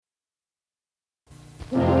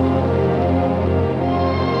This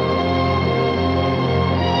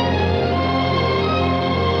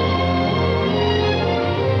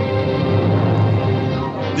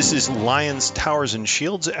is Lions, Towers, and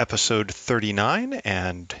Shields, episode 39,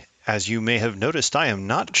 and as you may have noticed, I am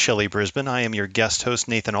not Shelley Brisbane. I am your guest host,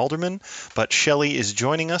 Nathan Alderman, but Shelley is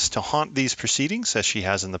joining us to haunt these proceedings, as she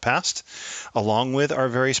has in the past, along with our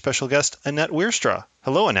very special guest, Annette Wierstra.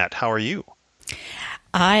 Hello, Annette. How are you?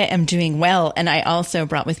 I am doing well, and I also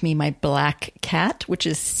brought with me my black cat, which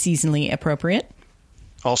is seasonally appropriate.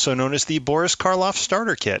 Also known as the Boris Karloff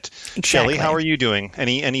starter kit. Exactly. Shelley, how are you doing?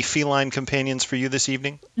 Any feline companions for you this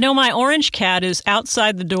evening? No, my orange cat is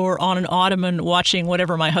outside the door on an ottoman watching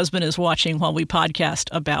whatever my husband is watching while we podcast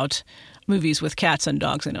about movies with cats and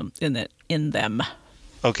dogs in them.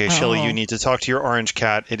 Okay, Shelley, you need to talk to your orange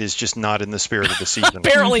cat. It is just not in the spirit of the season.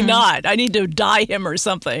 Apparently not. I need to dye him or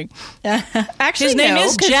something. Actually, his name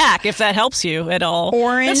is Jack, if that helps you at all.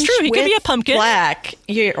 Orange. That's true. He could be a pumpkin. Black.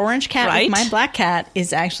 Your orange cat right? with my black cat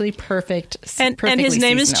is actually perfect. And his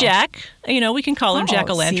name is Jack. You know, we can call him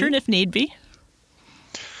Jack-o'-lantern if need be.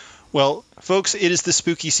 Well, folks, it is the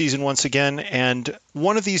spooky season once again, and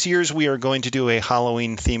one of these years we are going to do a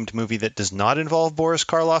Halloween-themed movie that does not involve Boris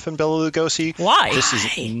Karloff and Bela Lugosi. Why? This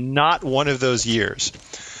is not one of those years.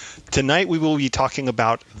 Tonight we will be talking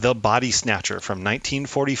about The Body Snatcher from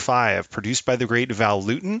 1945, produced by the great Val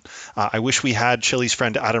Lewton. I wish we had Shelley's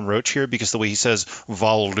friend Adam Roach here, because the way he says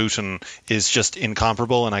Val Lewton is just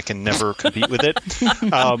incomparable and I can never compete with it.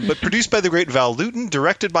 But produced by the great Val Lewton,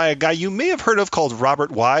 directed by a guy you may have heard of called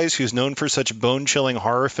Robert Wise, who's known for such bone-chilling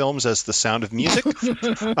horror films as The Sound of Music.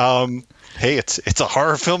 Hey, it's a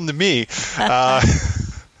horror film to me.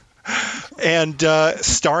 And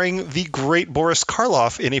starring the great Boris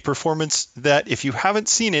Karloff in a performance that, if you haven't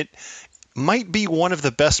seen it, might be one of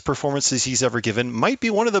the best performances he's ever given, might be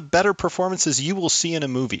one of the better performances you will see in a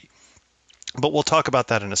movie. But we'll talk about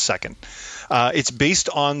that in a second. It's based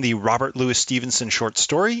on the Robert Louis Stevenson short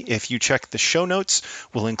story. If you check the show notes,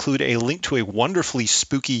 we'll include a link to a wonderfully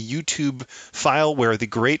spooky YouTube file where the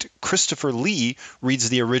great Christopher Lee reads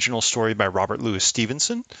the original story by Robert Louis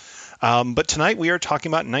Stevenson. But tonight we are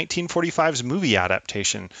talking about 1945's movie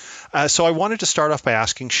adaptation. So I wanted to start off by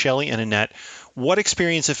asking Shelley and Annette, what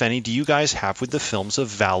experience, if any, do you guys have with the films of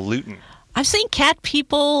Val Lewton? I've seen Cat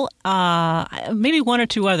People, maybe one or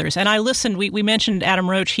two others. And I listened, we mentioned Adam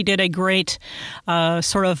Roach. He did a great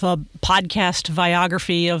sort of a podcast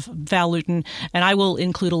biography of Val Lewton. And I will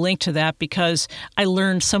include a link to that because I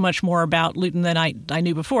learned so much more about Lewton than I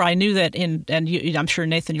knew before. I knew that I'm sure,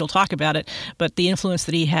 Nathan, you'll talk about it, but the influence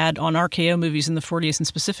that he had on RKO movies in the 40s and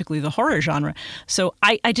specifically the horror genre. So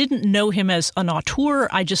I didn't know him as an auteur.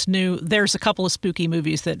 I just knew there's a couple of spooky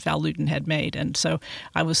movies that Val Lewton had made. And so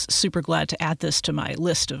I was super glad to add this to my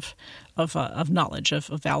list of knowledge of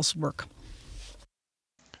Val's work.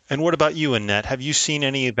 And what about you, Annette? Have you seen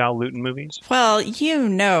any Val Lewton movies? Well, you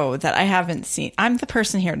know that I haven't seen. I'm the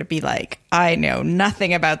person here to be like, I know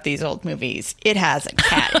nothing about these old movies. It has a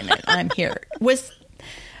cat in it. I'm here. Is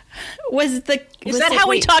that how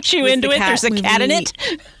we talked you into it? There's a cat in it?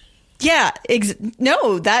 Yeah.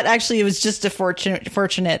 No, that actually was just a fortunate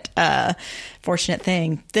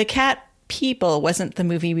thing. The Cat People wasn't the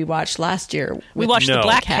movie we watched last year. We watched The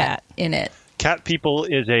Black Cat in it. Cat People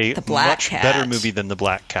is a much better movie than The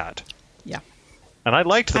Black Cat. Yeah. And I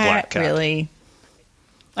liked The Black Cat. Really?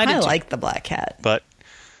 I like The Black Cat. But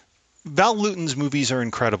Val Lewton's movies are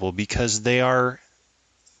incredible because they are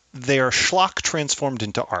schlock transformed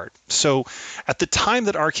into art. So at the time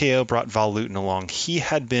that RKO brought Val Lewton along, he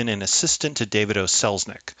had been an assistant to David O.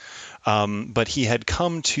 Selznick. But he had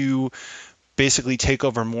come to basically take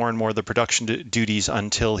over more and more of the production duties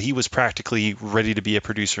until he was practically ready to be a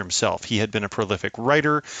producer himself. He had been a prolific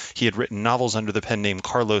writer. He had written novels under the pen name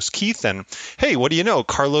Carlos Keith. And hey, what do you know?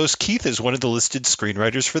 Carlos Keith is one of the listed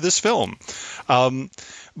screenwriters for this film.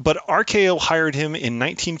 But RKO hired him in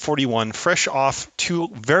 1941, fresh off two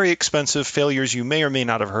very expensive failures you may or may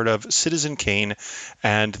not have heard of, Citizen Kane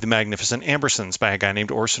and The Magnificent Ambersons by a guy named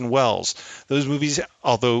Orson Welles. Those movies,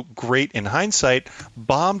 although great in hindsight,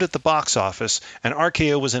 bombed at the box office, and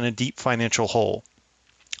RKO was in a deep financial hole.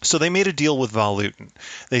 So they made a deal with Val Lewton.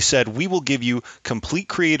 They said, we will give you complete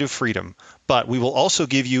creative freedom, but we will also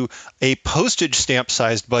give you a postage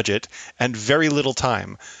stamp-sized budget and very little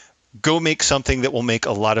time. Go make something that will make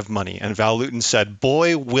a lot of money. And Val Lewton said,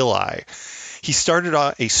 boy, will I. He started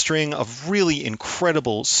a string of really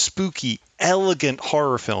incredible, spooky, elegant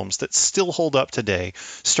horror films that still hold up today,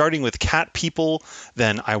 starting with Cat People,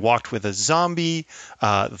 then I Walked with a Zombie,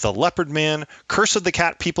 The Leopard Man, Curse of the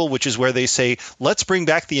Cat People, which is where they say, let's bring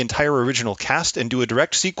back the entire original cast and do a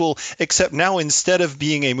direct sequel, except now instead of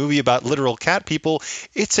being a movie about literal cat people,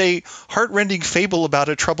 it's a heartrending fable about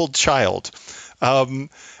a troubled child.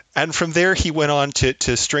 And from there, he went on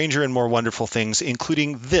to stranger and more wonderful things,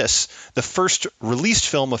 including this, the first released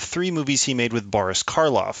film of 3 movies he made with Boris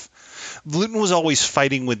Karloff. Lewton was always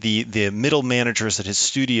fighting with the middle managers at his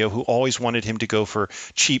studio who always wanted him to go for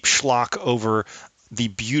cheap schlock over the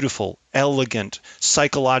beautiful, elegant,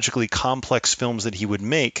 psychologically complex films that he would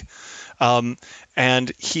make.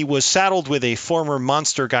 And he was saddled with a former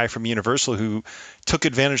monster guy from Universal who took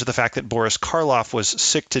advantage of the fact that Boris Karloff was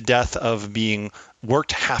sick to death of being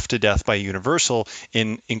worked half to death by Universal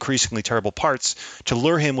in increasingly terrible parts to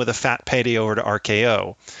lure him with a fat payday over to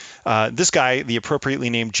RKO. This guy, the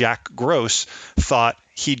appropriately named Jack Gross, thought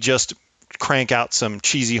he'd just crank out some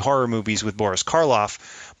cheesy horror movies with Boris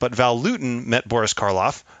Karloff, but Val Lewton met Boris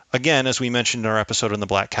Karloff, again, as we mentioned in our episode on The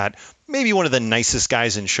Black Cat, maybe one of the nicest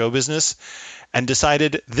guys in show business, and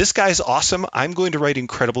decided, this guy's awesome, I'm going to write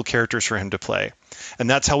incredible characters for him to play. And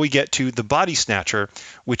that's how we get to The Body Snatcher,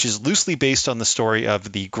 which is loosely based on the story of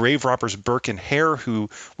the grave robbers Burke and Hare, who,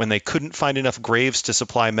 when they couldn't find enough graves to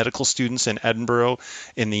supply medical students in Edinburgh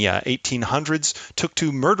in the 1800s, took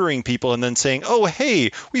to murdering people and then saying, oh,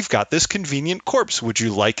 hey, we've got this convenient corpse. Would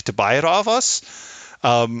you like to buy it off us?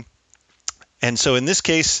 And so in this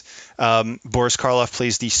case, Boris Karloff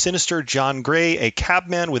plays the sinister John Gray, a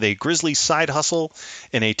cabman with a grisly side hustle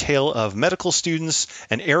in a tale of medical students,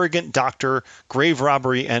 an arrogant doctor, grave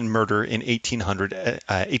robbery, and murder in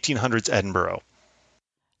 1800s Edinburgh.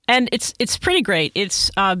 And it's pretty great.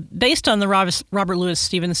 It's based on the Robert Louis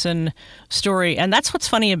Stevenson story, and that's what's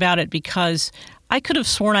funny about it, because I could have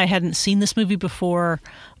sworn I hadn't seen this movie before,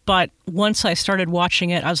 but once I started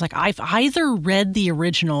watching it, I was like, I've either read the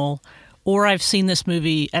original or I've seen this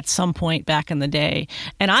movie at some point back in the day.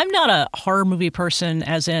 And I'm not a horror movie person,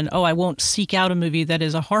 as in, I won't seek out a movie that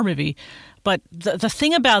is a horror movie. But the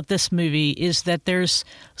thing about this movie is that there's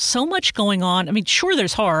so much going on. I mean, sure,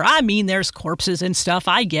 there's horror. I mean, there's corpses and stuff.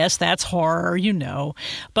 I guess that's horror,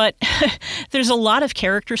 But there's a lot of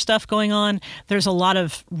character stuff going on. There's a lot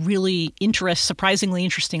of really surprisingly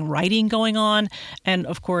interesting writing going on. And,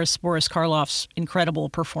 of course, Boris Karloff's incredible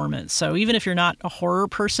performance. So even if you're not a horror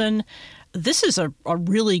person, this is a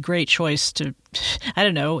really great choice to,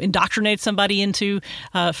 indoctrinate somebody into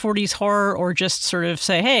 40s horror, or just sort of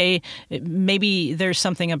say, hey, maybe there's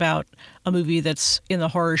something about a movie that's in the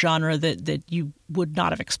horror genre that you would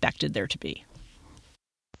not have expected there to be.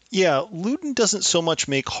 Yeah, Lewton doesn't so much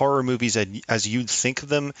make horror movies as you'd think of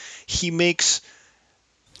them. He makes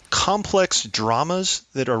complex dramas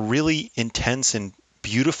that are really intense and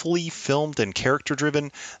beautifully filmed and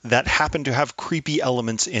character-driven that happen to have creepy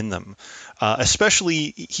elements in them.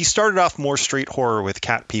 Especially, he started off more straight horror with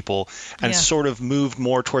Cat People and sort of moved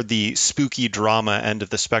more toward the spooky drama end of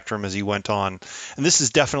the spectrum as he went on. And this is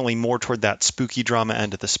definitely more toward that spooky drama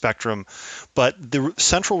end of the spectrum. But the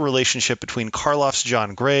central relationship between Karloff's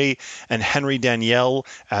John Gray and Henry Daniell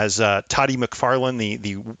as Toddy McFarlane,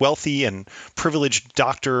 the wealthy and privileged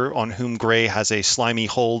doctor on whom Gray has a slimy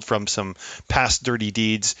hold from some past dirty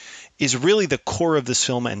deeds, is really the core of this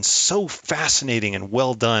film and so fascinating and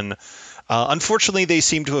well done. Unfortunately, they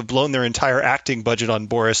seem to have blown their entire acting budget on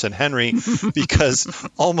Boris and Henry because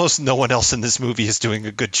almost no one else in this movie is doing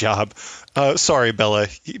a good job. Sorry, Bella.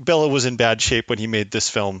 Bella was in bad shape when he made this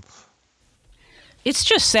film. It's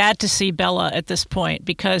just sad to see Bella at this point,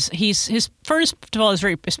 because his part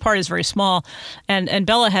is very small, and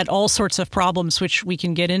Bella had all sorts of problems, which we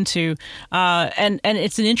can get into. And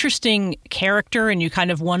it's an interesting character, and you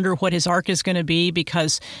kind of wonder what his arc is going to be,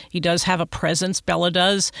 because he does have a presence, Bella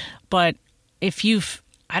does. But if you've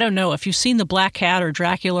seen The Black Cat or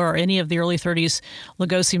Dracula or any of the early 30s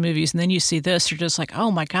Lugosi movies, and then you see this, you're just like,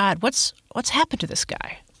 oh my God, what's happened to this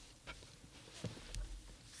guy?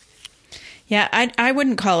 Yeah, I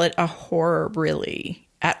wouldn't call it a horror really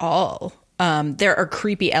at all. There are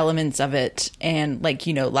creepy elements of it, and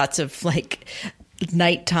lots of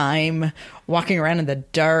nighttime walking around in the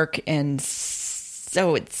dark, and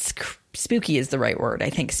so it's spooky is the right word. I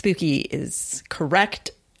think spooky is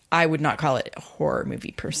correct. I would not call it a horror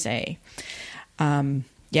movie per se.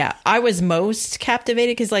 Yeah, I was most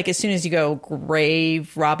captivated because, as soon as you go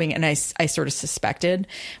grave robbing, and I sort of suspected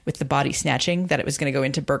with The Body Snatching that it was going to go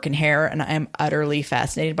into Burke and Hare, and I am utterly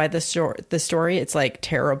fascinated by the story. It's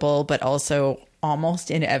terrible, but also almost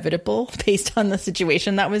inevitable based on the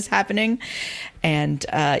situation that was happening. And so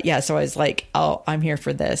I was like, oh, I'm here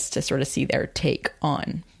for this, to sort of see their take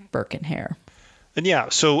on Burke and Hare. And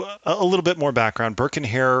so a little bit more background. Burke and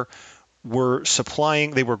Hare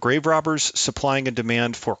they were grave robbers supplying a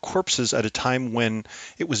demand for corpses at a time when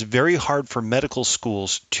it was very hard for medical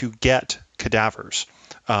schools to get cadavers.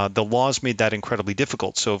 The laws made that incredibly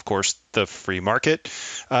difficult. So, of course, the free market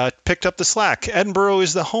picked up the slack. Edinburgh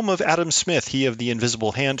is the home of Adam Smith, he of the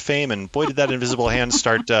Invisible Hand fame, and boy, did that Invisible Hand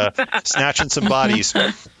start snatching some bodies.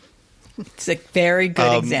 It's a very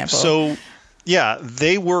good example. So,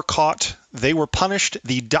 they were caught. They were punished.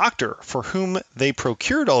 The doctor for whom they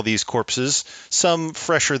procured all these corpses, some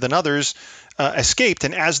fresher than others, escaped,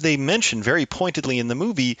 and as they mentioned very pointedly in the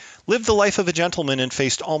movie, lived the life of a gentleman and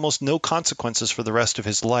faced almost no consequences for the rest of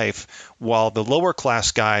his life, while the lower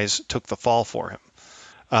class guys took the fall for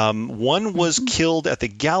him. One was killed at the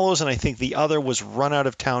gallows, and I think the other was run out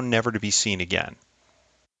of town, never to be seen again.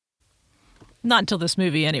 Not until this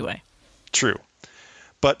movie, anyway. True.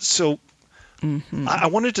 But so... I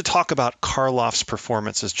wanted to talk about Karloff's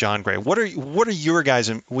performance as John Gray. What are you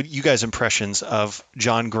guys' impressions of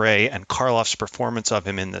John Gray and Karloff's performance of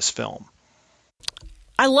him in this film?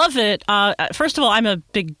 I love it. First of all, I'm a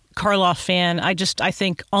big Karloff fan. I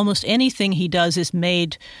think almost anything he does is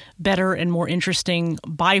made better and more interesting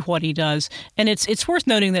by what he does. And it's worth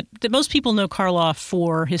noting that most people know Karloff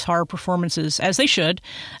for his horror performances, as they should,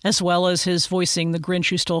 as well as his voicing The Grinch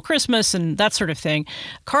Who Stole Christmas and that sort of thing.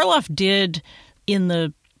 Karloff did, in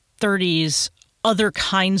the 30s, other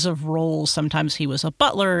kinds of roles. Sometimes he was a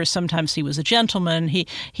butler, sometimes he was a gentleman.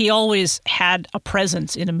 He always had a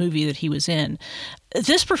presence in a movie that he was in.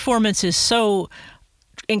 This performance is so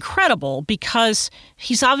incredible because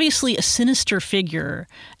he's obviously a sinister figure,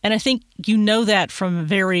 and I think you know that from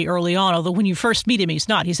very early on, although when you first meet him he's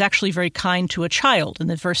not. He's actually very kind to a child in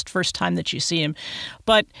the first time that you see him.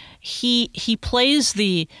 But he plays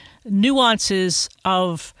the nuances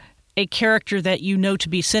of a character that you know to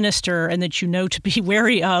be sinister and that you know to be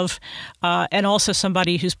wary of, and also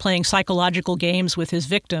somebody who's playing psychological games with his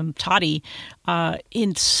victim, Toddy,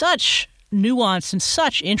 in such nuanced in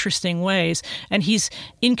such interesting ways, and he's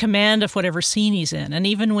in command of whatever scene he's in. And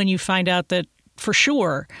even when you find out that for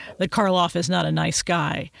sure that Karloff is not a nice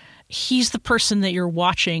guy, he's the person that you're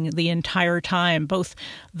watching the entire time. Both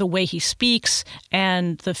the way he speaks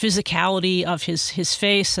and the physicality of his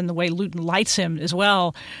face and the way Luton lights him as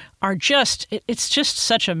well are just, it's just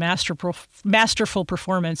such a masterful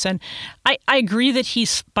performance. And I agree that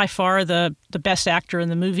he's by far the best actor in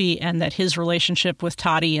the movie, and that his relationship with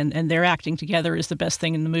Toddy and their acting together is the best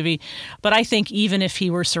thing in the movie. But I think even if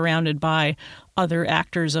he were surrounded by other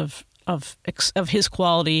actors of his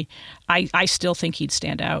quality, I still think he'd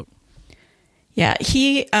stand out. Yeah,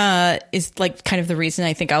 he is like kind of the reason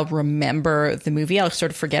I think I'll remember the movie. I'll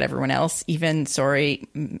sort of forget everyone else. Even,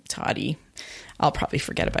 Toddy, I'll probably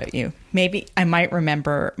forget about you. Maybe I might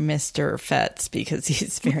remember Mr. Fetz because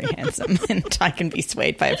he's very handsome and I can be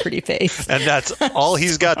swayed by a pretty face. And that's all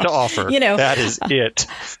he's got to offer. That is it.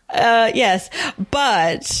 Yes.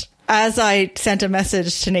 But as I sent a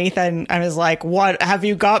message to Nathan, I was like, what have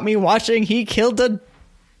you got me watching? He killed a...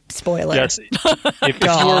 Spoiler. Yes. If you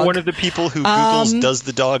are one of the people who Googles does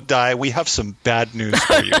the dog die, we have some bad news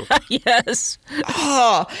for you. Yes.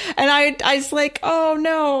 Oh, and I was like, oh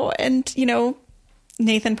no. And,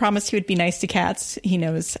 Nathan promised he would be nice to cats. He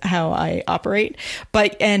knows how I operate.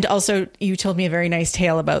 And also you told me a very nice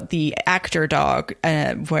tale about the actor dog,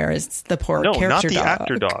 whereas the poor character dog. No, not the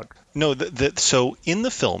actor dog. No, so in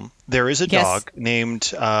the film, there is a dog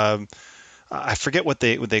named, I forget what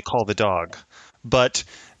they call the dog, but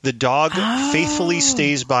the dog faithfully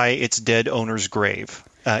stays by its dead owner's grave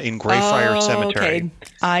in Greyfriars Cemetery. Okay.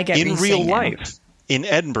 I get in real life. In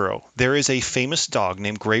Edinburgh, there is a famous dog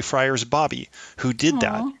named Greyfriars Bobby who did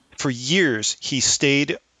that. For years, he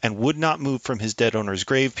stayed and would not move from his dead owner's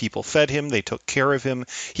grave. People fed him. They took care of him.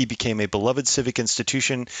 He became a beloved civic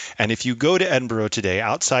institution. And if you go to Edinburgh today,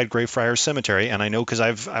 outside Greyfriars Cemetery, and I know because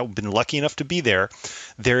I've been lucky enough to be there,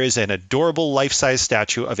 there is an adorable life-size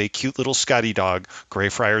statue of a cute little Scotty dog,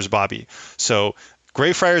 Greyfriars Bobby. So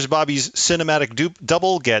Greyfriars Bobby's cinematic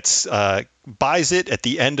double buys it at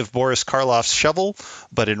the end of Boris Karloff's Shovel,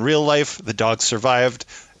 but in real life, the dog survived,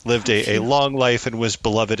 lived a long life, and was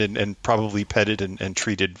beloved and probably petted and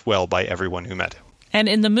treated well by everyone who met him. And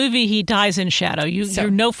in the movie, he dies in shadow.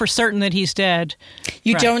 You know for certain that he's dead.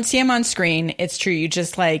 You don't see him on screen. It's true. You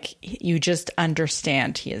just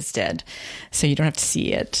understand he is dead. So you don't have to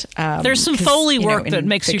see it. There's some Foley work that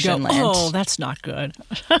makes you go, oh, that's not good.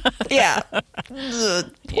 Yeah.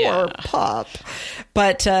 Poor Pop.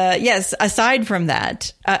 But yes, aside from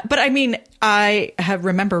that, but I mean, I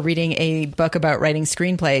remember reading a book about writing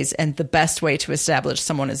screenplays, and the best way to establish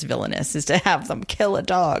someone as villainous is to have them kill a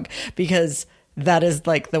dog, because that is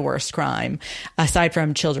like the worst crime, aside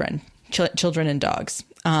from children and dogs.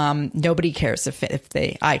 Nobody cares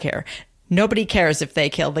I care. Nobody cares if they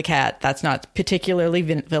kill the cat. That's not particularly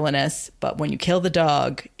villainous. But when you kill the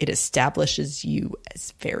dog, it establishes you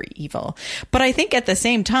as very evil. But I think at the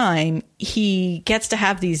same time, he gets to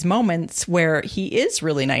have these moments where he is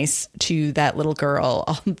really nice to that little girl.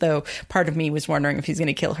 Although part of me was wondering if he's going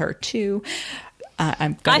to kill her too.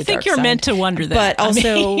 I think you're meant to wonder that. But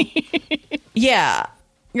also, yeah,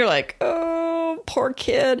 you're like, oh, poor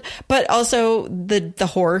kid. But also the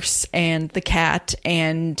horse and the cat,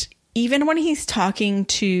 and even when he's talking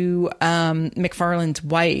to McFarlane's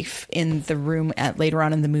wife in the room later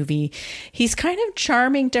on in the movie, he's kind of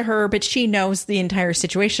charming to her, but she knows the entire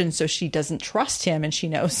situation, so she doesn't trust him, and she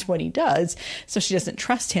knows what he does, so she doesn't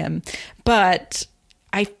trust him. But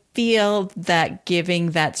I feel that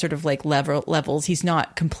giving that sort of like levels, he's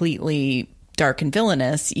not completely dark and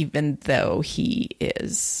villainous, even though he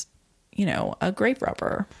is, a grave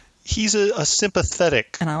robber. He's a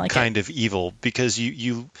sympathetic kind of evil, because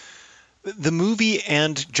the movie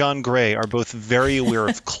and John Gray are both very aware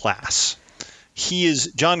of class.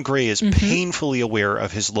 John Gray is painfully aware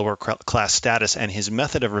of his lower class status, and his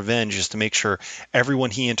method of revenge is to make sure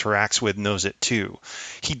everyone he interacts with knows it too.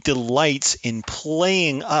 He delights in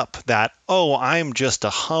playing up that, oh, I'm just a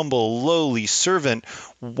humble, lowly servant,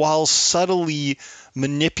 while subtly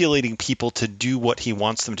manipulating people to do what he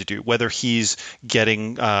wants them to do, whether he's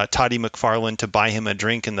getting Toddy McFarlane to buy him a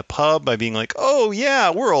drink in the pub by being like, oh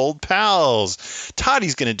yeah, we're old pals.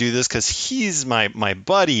 Toddy's going to do this because he's my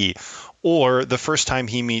buddy. Or the first time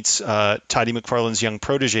he meets Toddy McFarlane's young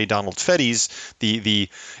protege, Donald Fetties, the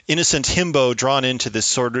innocent himbo drawn into this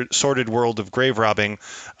sordid world of grave robbing.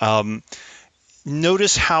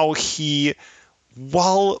 Notice how he,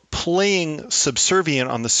 while playing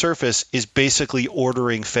subservient on the surface, is basically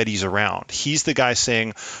ordering Fetties around. He's the guy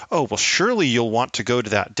saying, oh, well, surely you'll want to go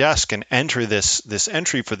to that desk and enter this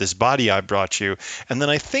entry for this body I brought you. And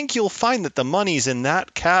then I think you'll find that the money's in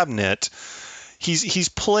that cabinet. He's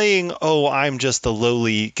playing, oh, I'm just the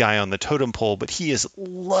lowly guy on the totem pole, but he is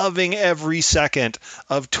loving every second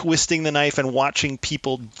of twisting the knife and watching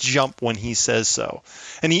people jump when he says so.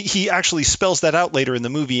 And he actually spells that out later in the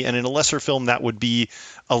movie, and in a lesser film that would be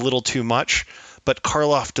a little too much. But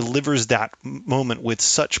Karloff delivers that moment with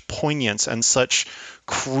such poignance and such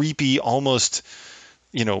creepy, almost,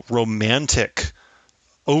 romantic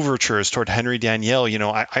overtures toward Henry Daniell.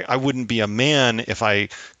 I wouldn't be a man if I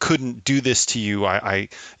couldn't do this to you. I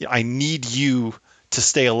need you to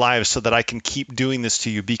stay alive so that I can keep doing this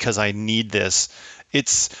to you because I need this.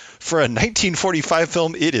 It's, for a 1945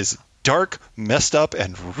 film, it is dark, messed up,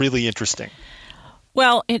 and really interesting.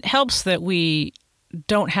 Well, it helps that we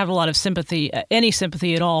don't have a lot of sympathy, any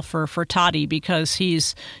sympathy at all for Toddy, because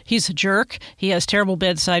he's a jerk. He has terrible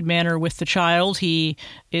bedside manner with the child. He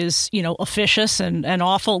is, officious and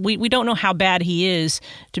awful. We don't know how bad he is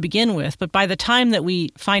to begin with, but by the time that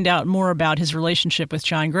we find out more about his relationship with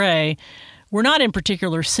John Gray, we're not in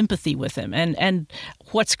particular sympathy with him. And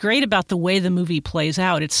what's great about the way the movie plays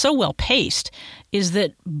out, it's so well paced, is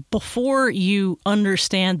that before you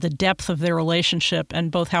understand the depth of their relationship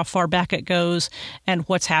and both how far back it goes and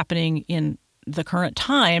what's happening in the current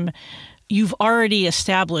time, you've already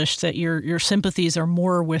established that your sympathies are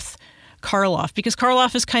more with Karloff, because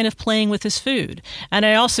Karloff is kind of playing with his food. And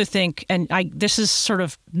I also think, this is sort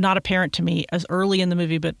of not apparent to me as early in the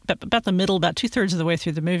movie, but about the middle, about 2/3 of the way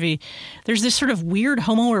through the movie, there's this sort of weird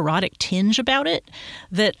homoerotic tinge about it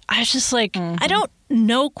that I was just like, I don't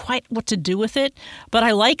know quite what to do with it, but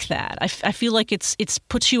I like that. I feel like it's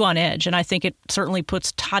puts you on edge, and I think it certainly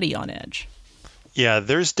puts Toddy on edge. Yeah,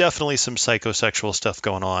 there's definitely some psychosexual stuff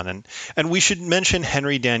going on. And we should mention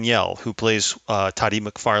Henry Daniell, who plays Toddy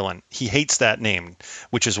McFarlane. He hates that name,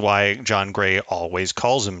 which is why John Gray always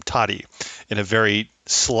calls him Toddy in a very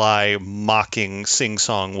sly, mocking,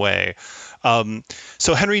 sing-song way.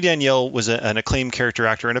 So Henry Daniell was an acclaimed character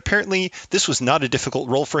actor, and apparently this was not a difficult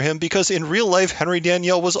role for him, because in real life, Henry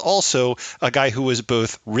Daniell was also a guy who was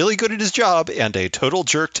both really good at his job and a total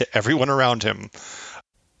jerk to everyone around him.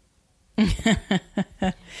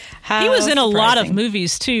 He was in a lot of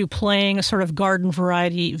movies, too, playing a sort of garden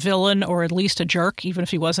variety villain, or at least a jerk, even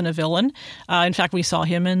if he wasn't a villain. In fact, we saw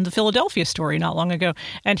him in the Philadelphia Story not long ago.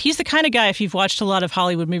 And he's the kind of guy, if you've watched a lot of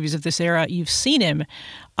Hollywood movies of this era, you've seen him.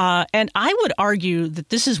 And I would argue that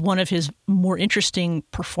this is one of his more interesting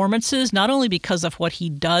performances, not only because of what he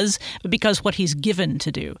does, but because what he's given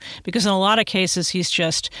to do. Because in a lot of cases, he's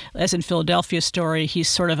just, as in Philadelphia Story, he's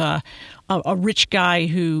sort of a rich guy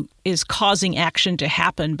who is causing action to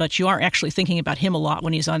happen, but you aren't actually thinking about him a lot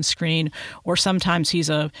when he's on screen. Or sometimes he's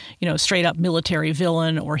a straight up military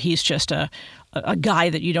villain, or he's just a guy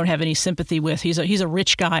that you don't have any sympathy with. He's a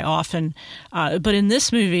rich guy often. But in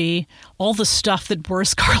this movie, all the stuff that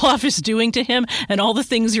Boris Karloff is doing to him and all the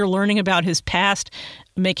things you're learning about his past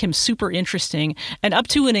make him super interesting, and up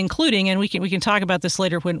to and including, and we can talk about this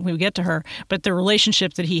later when we get to her, but the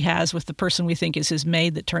relationship that he has with the person we think is his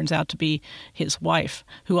maid that turns out to be his wife,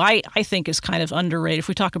 who I think is kind of underrated. If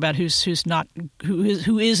we talk about who is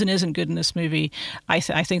and isn't good in this movie, I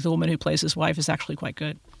think the woman who plays his wife is actually quite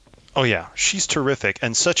good. Oh, yeah. She's terrific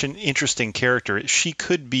and such an interesting character. She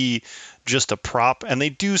could be just a prop, and they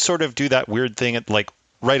do sort of do that weird thing at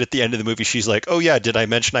right at the end of the movie. She's like, oh, yeah, did I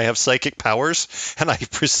mention I have psychic powers? And I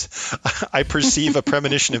perceive a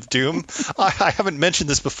premonition of doom. I haven't mentioned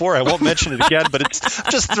this before. I won't mention it again, but it's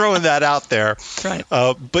just throwing that out there. Right.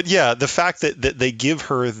 But yeah, the fact that they give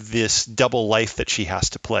her this double life that she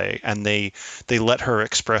has to play, and they let her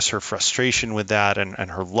express her frustration with that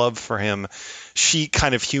and her love for him. She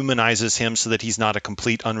kind of humanizes him so that he's not a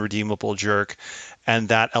complete unredeemable jerk. And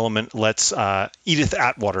that element lets Edith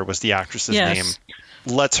Atwater was the actress's name.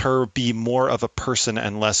 Lets her be more of a person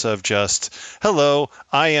and less of just, hello,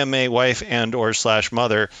 I am a wife and or /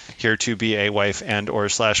 mother, here to be a wife and or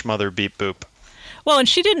 / mother, beep boop. Well, and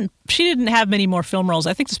she didn't have many more film roles.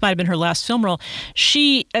 I think this might have been her last film role.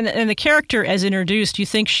 She and the character as introduced, you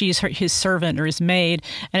think she's his servant or his maid,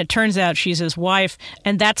 and it turns out she's his wife,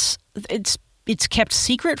 and it's kept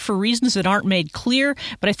secret for reasons that aren't made clear,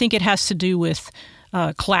 but I think it has to do with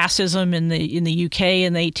classism in the UK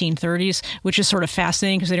in the 1830s, which is sort of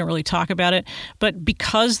fascinating because they don't really talk about it. But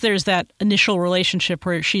because there's that initial relationship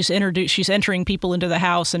where she's entering people into the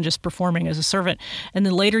house and just performing as a servant, and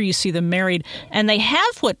then later you see them married, and they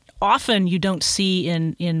have what often you don't see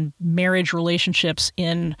in marriage relationships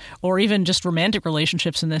or even just romantic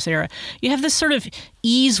relationships in this era. You have this sort of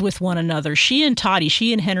ease with one another. She and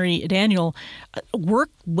Henry Daniell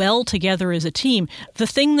work well together as a team. The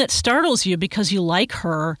thing that startles you because you like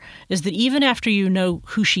her is that even after you know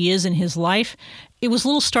who she is in his life, it was a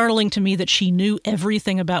little startling to me that she knew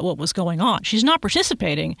everything about what was going on. She's not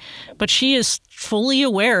participating, but she is fully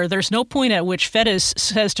aware. There's no point at which Fedez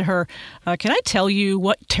says to her, can I tell you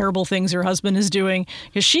what terrible things your husband is doing?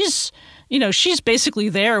 Because she's basically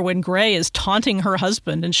there when Gray is taunting her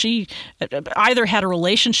husband, and she either had a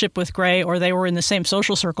relationship with Gray or they were in the same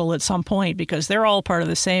social circle at some point because they're all part of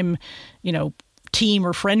the same, team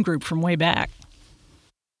or friend group from way back.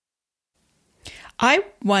 I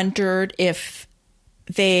wondered if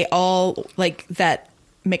they all, like that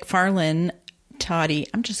McFarlane, Toddy,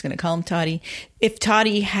 I'm just going to call him Toddy, if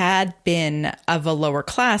Toddy had been of a lower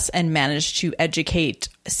class and managed to educate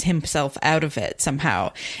himself out of it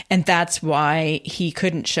somehow. And that's why he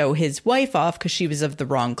couldn't show his wife off because she was of the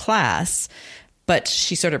wrong class. But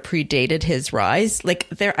she sort of predated his rise.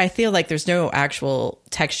 I feel like there's no actual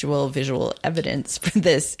textual visual evidence for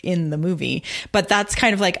this in the movie. But that's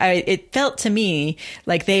kind of it felt to me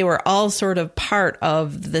like they were all sort of part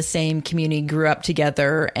of the same community, grew up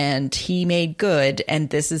together, and he made good. And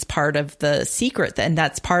this is part of the secret. And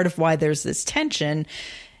that's part of why there's this tension.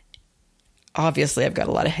 Obviously, I've got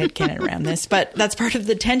a lot of headcanon around this, but that's part of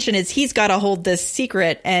the tension is he's got to hold this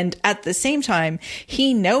secret. And at the same time,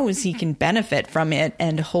 he knows he can benefit from it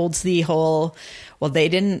and holds the whole, well, they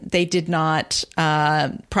did not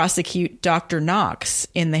prosecute Dr. Knox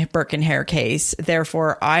in the Burke and Hare case.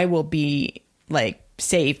 Therefore, I will be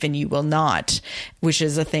safe and you will not, which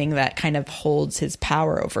is a thing that kind of holds his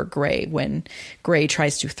power over Gray when Gray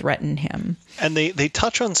tries to threaten him. And they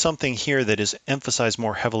touch on something here that is emphasized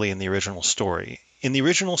more heavily in the original story. In the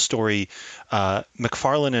original story,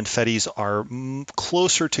 McFarlane and Fedez are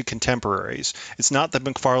closer to contemporaries. It's not that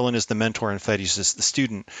McFarlane is the mentor and Fedez is the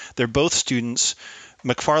student. They're both students.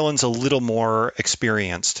 McFarlane's a little more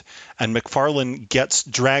experienced, and McFarlane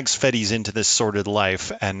drags Fedez into this sordid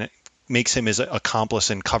life and makes him his accomplice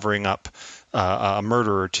in covering up a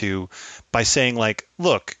murder or two by saying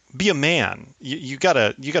look, be a man. You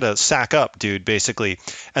gotta sack up, dude, basically.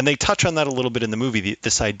 And they touch on that a little bit in the movie,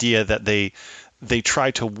 this idea that they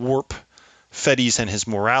try to warp Fettes and his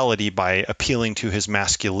morality by appealing to his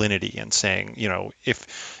masculinity and saying,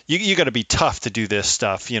 if you got to be tough to do this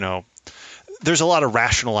stuff, there's a lot of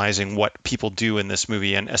rationalizing what people do in this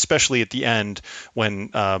movie, and especially at the end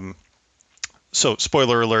when, so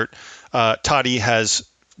spoiler alert, Toddy has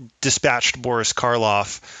dispatched Boris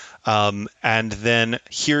Karloff, and then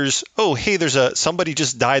here's, oh, hey, somebody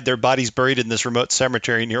just died. Their body's buried in this remote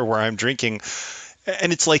cemetery near where I'm drinking.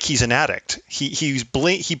 And it's like he's an addict. He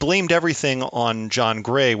blamed everything on John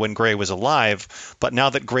Gray when Gray was alive, but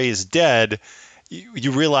now that Gray is dead,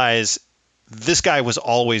 you realize this guy was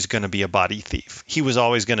always going to be a body thief. He was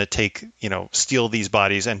always going to steal these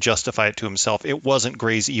bodies and justify it to himself. It wasn't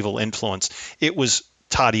Gray's evil influence. It was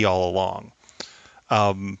Toddy all along.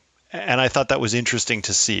 And I thought that was interesting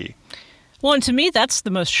to see. Well, and to me, that's the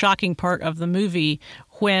most shocking part of the movie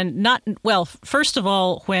first of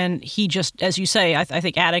all, when he just, as you say, I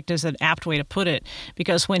think addict is an apt way to put it,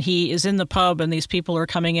 because when he is in the pub and these people are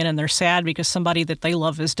coming in and they're sad because somebody that they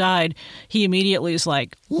love has died, he immediately is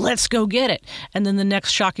like, let's go get it. And then the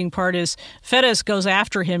next shocking part is Fettes goes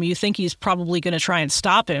after him. You think he's probably going to try and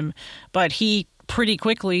stop him, but he pretty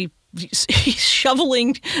quickly he's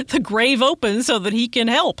shoveling the grave open so that he can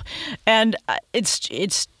help. And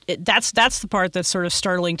that's the part that's sort of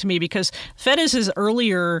startling to me, because Fettes'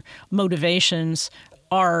 earlier motivations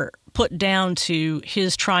are put down to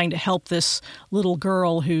his trying to help this little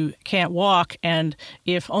girl who can't walk, and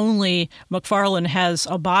if only McFarlane has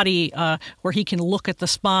a body where he can look at the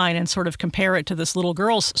spine and sort of compare it to this little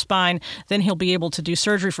girl's spine, then he'll be able to do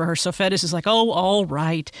surgery for her. So Fettes is like, oh, all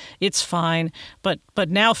right, it's fine. But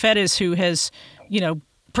now Fettes, who has,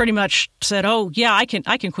 pretty much said, oh, yeah, I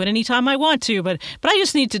can quit anytime I want to, but I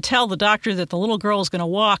just need to tell the doctor that the little girl is going to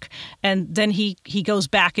walk, and then he goes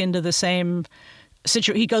back into the same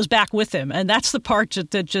situation. He goes back with him, and that's the part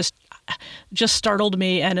that just startled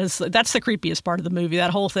me, and that's the creepiest part of the movie,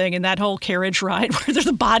 that whole thing, and that whole carriage ride where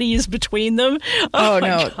the body is between them. Oh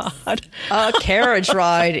no, God. A carriage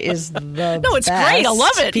ride is the no, it's best, great. I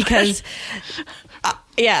love it because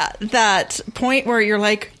that point where you're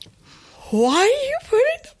like, why are you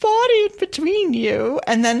putting the body in between you?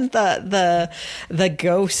 And then the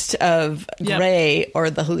ghost of Gray, or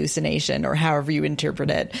the hallucination, or however you interpret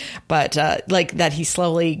it, but like that he's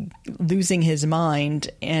slowly losing his mind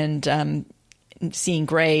and seeing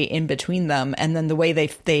Gray in between them, and then the way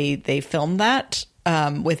they film that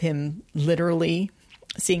with him literally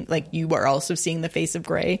seeing, like, you are also seeing the face of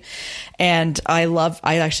Gray, and I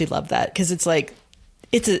actually love that, because it's like.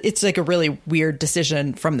 It's like a really weird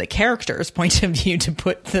decision from the character's point of view to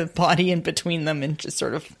put the body in between them and just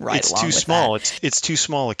sort of ride along with It's too small. It's too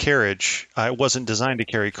small a carriage. It wasn't designed to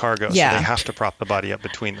carry cargo, so they have to prop the body up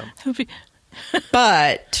between them.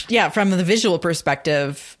 But yeah, from the visual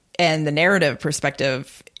perspective and the narrative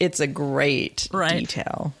perspective, it's a great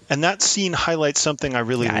detail. And that scene highlights something I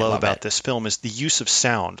really love about this film, is the use of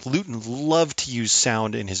sound. Lewton loved to use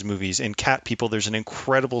sound in his movies. In Cat People, there's an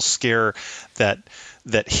incredible scare that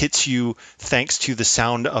hits you thanks to the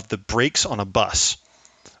sound of the brakes on a bus.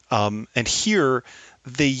 And here,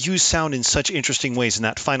 they use sound in such interesting ways. In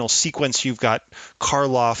that final sequence, you've got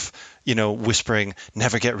Karloff, whispering,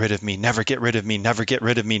 never get rid of me, never get rid of me, never get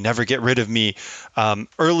rid of me, never get rid of me.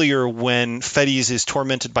 Earlier, when Fettes is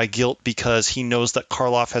tormented by guilt because he knows that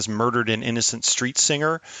Karloff has murdered an innocent street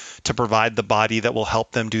singer to provide the body that will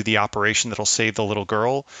help them do the operation that'll save the little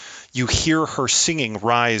girl, you hear her singing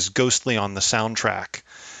Rise ghostly on the soundtrack.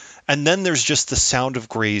 And then there's just the sound of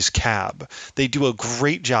Gray's cab. They do a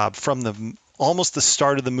great job from almost the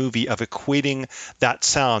start of the movie of equating that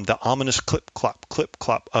sound, the ominous clip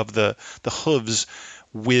clop of the hooves,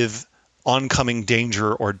 with oncoming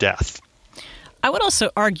danger or death. I would also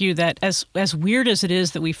argue that as weird as it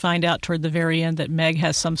is that we find out toward the very end that Meg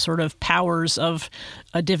has some sort of powers of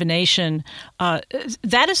a divination,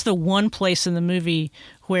 that is the one place in the movie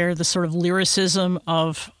where the sort of lyricism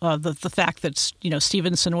of the fact that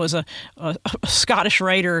Stevenson was a Scottish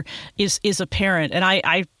writer is apparent. And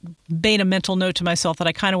I made a mental note to myself that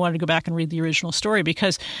I kind of wanted to go back and read the original story,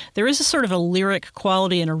 because there is a sort of a lyric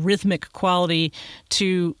quality and a rhythmic quality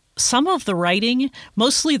to some of the writing,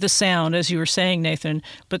 mostly the sound, as you were saying, Nathan,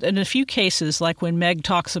 but in a few cases, like when Meg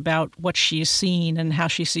talks about what she's seen and how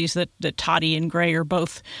she sees that Toddy and Gray are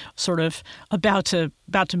both sort of about to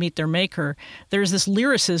meet their maker, there's this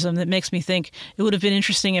lyricism that makes me think it would have been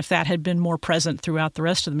interesting if that had been more present throughout the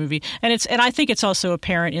rest of the movie. And I think it's also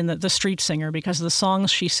apparent in the street singer, because of the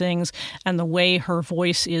songs she sings and the way her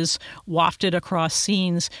voice is wafted across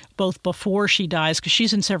scenes, both before she dies, because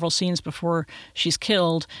she's in several scenes before she's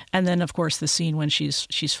killed, and then, of course, the scene when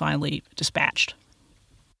she's finally dispatched.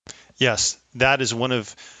 Yes, that is one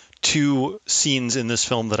of two scenes in this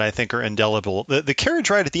film that I think are indelible. The carriage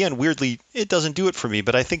ride at the end, weirdly, it doesn't do it for me,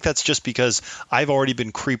 but I think that's just because I've already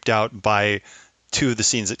been creeped out by two of the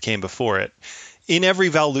scenes that came before it. In every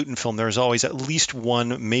Val Lewton film, there's always at least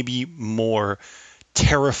one, maybe more,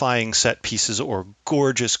 terrifying set pieces or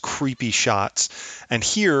gorgeous, creepy shots. And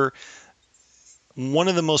here, one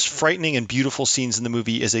of the most frightening and beautiful scenes in the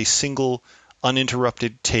movie is a single,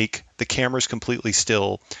 uninterrupted take. The camera's completely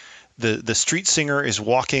still. The street singer is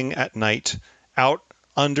walking at night out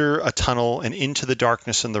under a tunnel and into the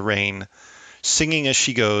darkness and the rain, singing as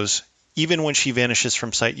she goes. Even when she vanishes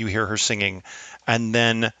from sight, you hear her singing. And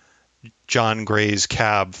then John Gray's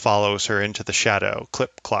cab follows her into the shadow.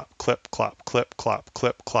 Clip, clop, clip, clop, clip, clop,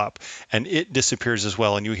 clip, clop. And it disappears as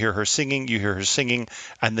well. And you hear her singing,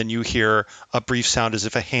 and then you hear a brief sound as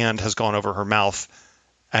if a hand has gone over her mouth,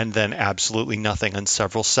 and then absolutely nothing, and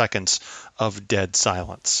several seconds of dead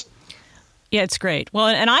silence. Yeah, it's great. Well,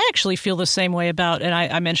 and I actually feel the same way about, and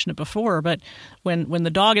I mentioned it before, but when the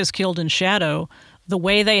dog is killed in Shadow, the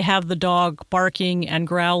way they have the dog barking and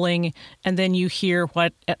growling, and then you hear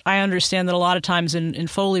what I understand that a lot of times in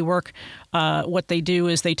Foley work, what they do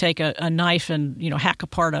is they take a knife and hack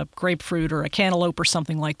apart a grapefruit or a cantaloupe or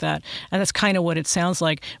something like that, and that's kind of what it sounds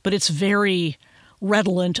like. But it's very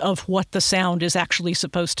redolent of what the sound is actually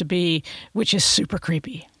supposed to be, which is super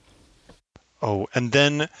creepy. Oh, and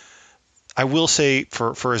then I will say,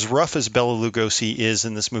 for as rough as Bela Lugosi is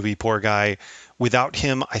in this movie, poor guy, without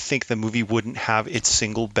him, I think the movie wouldn't have its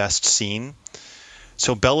single best scene.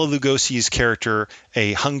 So Bela Lugosi's character,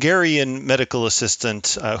 a Hungarian medical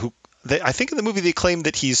assistant, I think in the movie they claim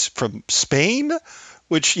that he's from Spain,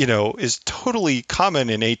 which, is totally common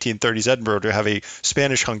in 1830s Edinburgh to have a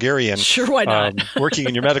Spanish-Hungarian sure, why not? Working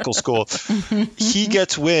in your medical school. He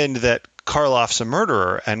gets wind that Karloff's a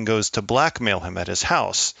murderer and goes to blackmail him at his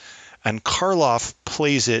house. And Karloff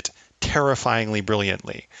plays it terrifyingly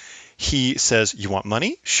brilliantly. He says, "You want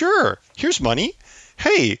money? Sure. Here's money.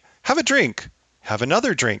 Hey, have a drink. Have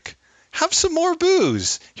another drink. Have some more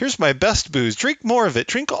booze. Here's my best booze. Drink more of it.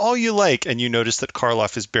 Drink all you like." And you notice that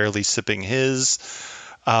Karloff is barely sipping his.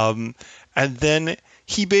 And then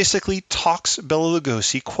he basically talks Bela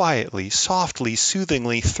Lugosi quietly, softly,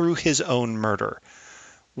 soothingly through his own murder,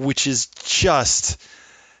 which is just...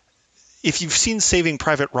 If you've seen Saving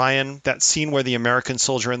Private Ryan, that scene where the American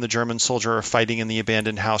soldier and the German soldier are fighting in the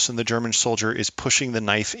abandoned house and the German soldier is pushing the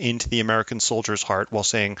knife into the American soldier's heart while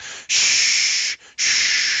saying, shh,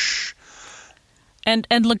 shh. And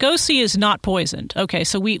Lugosi is not poisoned. Okay,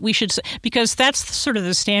 so we should say, because that's sort of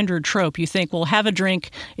the standard trope. You think, well, have a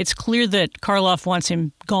drink. It's clear that Karloff wants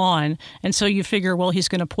him gone. And so you figure, well, he's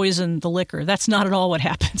going to poison the liquor. That's not at all what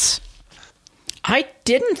happens. I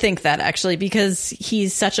didn't think that, actually, because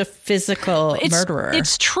he's such a physical murderer.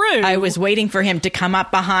 It's true. I was waiting for him to come up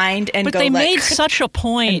behind and but they made such a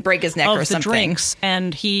point and break his neck of or something. The drinks,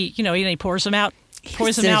 and he pours them out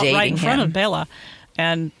right in front of Bela,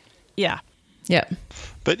 and yeah.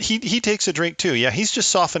 But he takes a drink too. Yeah, he's just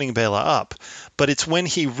softening Bela up. But it's when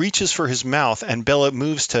he reaches for his mouth and Bela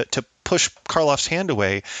moves to push Karloff's hand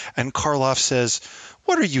away, and Karloff says,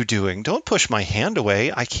 "What are you doing? Don't push my hand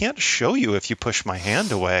away. I can't show you if you push my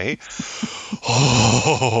hand away."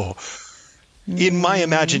 Oh. In my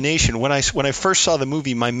imagination, when I first saw the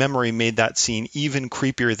movie, my memory made that scene even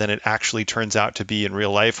creepier than it actually turns out to be in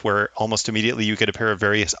real life, where almost immediately you get a pair of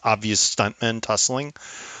very obvious stuntmen tussling.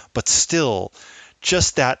 But still,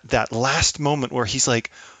 just that last moment where he's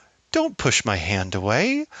like, "Don't push my hand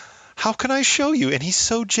away. How can I show you?" And he's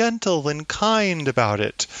so gentle and kind about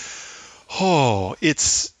it. Oh,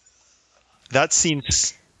 that scene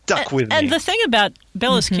stuck with me. And the thing about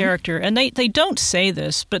Bela's character, and they don't say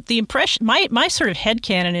this, but the impression, my sort of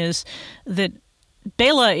headcanon is that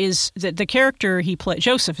Bela is the character he played.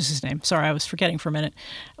 Joseph is his name. Sorry, I was forgetting for a minute.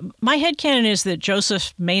 My headcanon is that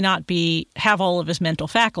Joseph may not have all of his mental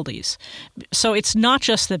faculties. So it's not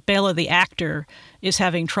just that Bela the actor is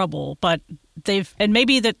having trouble, but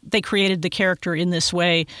maybe that they created the character in this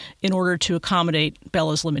way in order to accommodate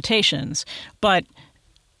Bela's limitations. But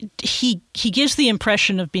he gives the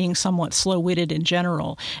impression of being somewhat slow-witted in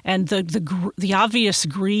general, and the obvious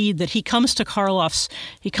greed that he comes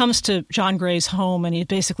to John Gray's home and he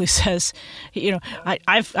basically says,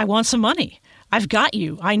 I want some money. I've got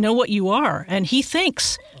you. I know what you are. And he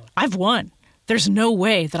thinks, I've won. There's no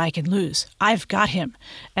way that I can lose. I've got him.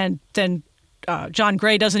 And then John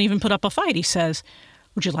Gray doesn't even put up a fight. He says,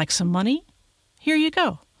 "Would you like some money? Here you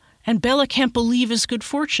go." And Bela can't believe his good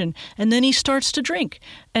fortune. And then he starts to drink.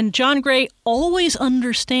 And John Gray always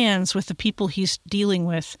understands with the people he's dealing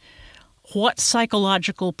with what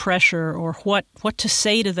psychological pressure or what to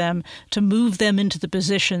say to them to move them into the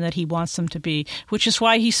position that he wants them to be, which is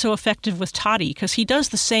why he's so effective with Toddy, because he does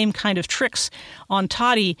the same kind of tricks on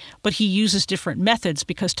Toddy, but he uses different methods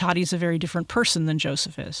because Toddy's a very different person than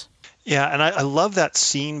Joseph is. Yeah, and I love that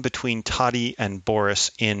scene between Toddy and Boris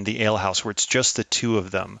in the alehouse where it's just the two of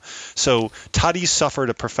them. So Toddy suffered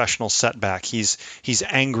a professional setback. He's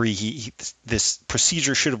angry. This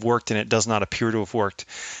procedure should have worked and it does not appear to have worked.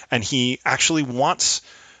 And he actually wants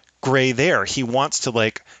Gray there. He wants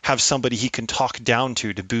to have somebody he can talk down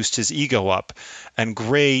to boost his ego up. And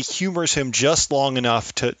Gray humors him just long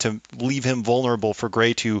enough to leave him vulnerable for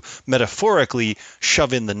Gray to metaphorically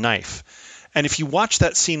shove in the knife. And if you watch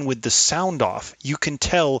that scene with the sound off, you can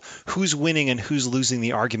tell who's winning and who's losing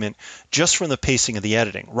the argument just from the pacing of the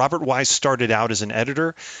editing. Robert Wise started out as an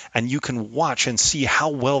editor, and you can watch and see how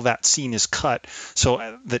well that scene is cut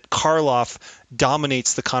so that Karloff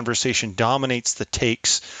dominates the conversation, dominates the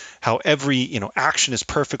takes, how every action is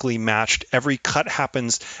perfectly matched. Every cut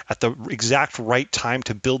happens at the exact right time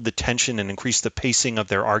to build the tension and increase the pacing of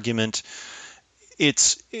their argument.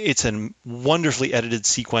 It's a wonderfully edited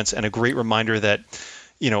sequence and a great reminder that,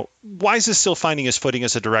 Wise is still finding his footing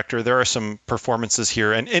as a director. There are some performances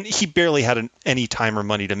here, and he barely had any time or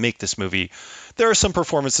money to make this movie. There are some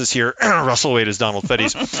performances here, Russell Wade as Donald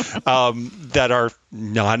Fetties, that are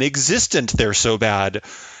non-existent. They're so bad.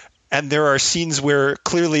 And there are scenes where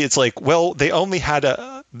clearly it's they only had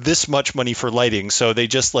this much money for lighting. So they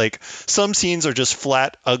just some scenes are just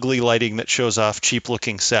flat, ugly lighting that shows off cheap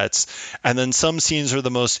looking sets. And then some scenes are the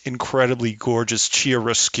most incredibly gorgeous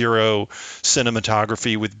chiaroscuro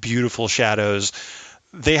cinematography with beautiful shadows.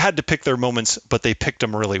 They had to pick their moments, but they picked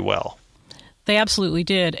them really well. They absolutely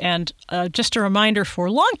did. And just a reminder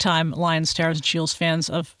for longtime Lions, Towers, and Shields fans,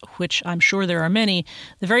 of which I'm sure there are many,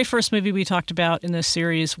 the very first movie we talked about in this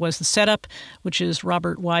series was The Setup, which is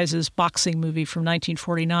Robert Wise's boxing movie from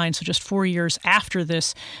 1949, so just 4 years after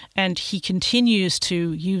this. And he continues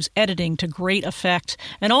to use editing to great effect,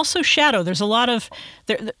 and also shadow. There's a lot of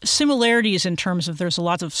similarities in terms of there's a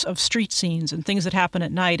lot of street scenes and things that happen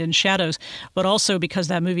at night and shadows, but also because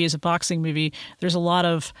that movie is a boxing movie, there's a lot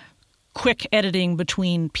of quick editing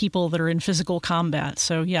between people that are in physical combat.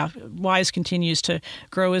 So yeah, Wise continues to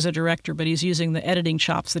grow as a director, but he's using the editing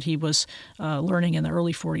chops that he was learning in the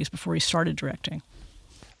early 40s before he started directing.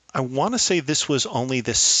 I want to say this was only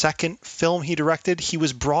the second film he directed. He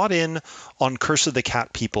was brought in on Curse of the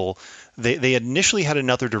Cat People. They initially had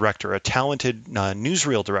another director, a talented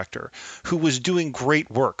newsreel director, who was doing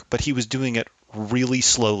great work, but he was doing it really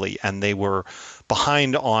slowly, and they were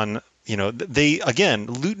behind on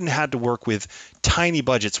Luton had to work with tiny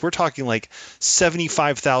budgets. We're talking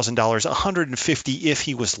 $75,000, $150,000 if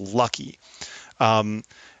he was lucky. And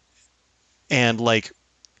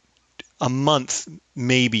a month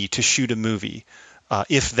maybe to shoot a movie,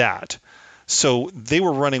 if that. So they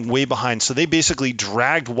were running way behind. So they basically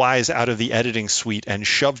dragged Wise out of the editing suite and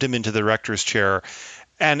shoved him into the director's chair.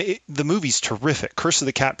 And the movie's terrific. Curse of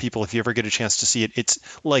the Cat People, if you ever get a chance to see it, it's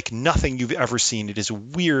like nothing you've ever seen. It is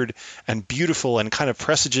weird and beautiful and kind of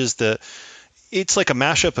presages it's like a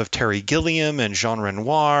mashup of Terry Gilliam and Jean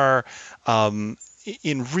Renoir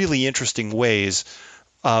in really interesting ways.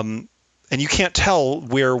 And you can't tell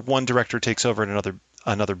where one director takes over and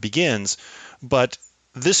another begins. But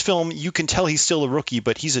this film, you can tell he's still a rookie,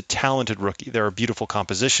 but he's a talented rookie. There are beautiful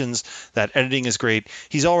compositions. That editing is great.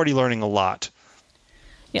 He's already learning a lot.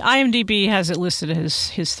 Yeah, IMDb has it listed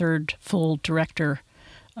as his third full director,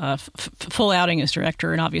 full outing as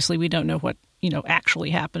director, and obviously we don't know what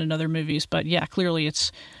actually happened in other movies. But yeah, clearly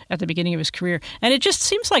it's at the beginning of his career, and it just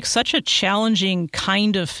seems like such a challenging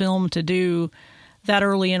kind of film to do that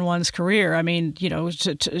early in one's career. I mean,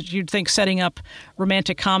 you'd think setting up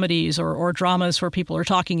romantic comedies or dramas where people are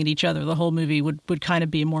talking at each other, the whole movie would kind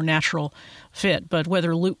of be a more natural fit. But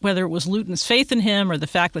whether it was Luton's faith in him or the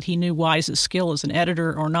fact that he knew Wise's skill as an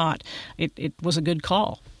editor or not, it was a good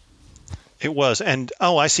call. It was. And,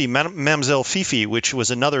 I see, Mamselle Fifi, which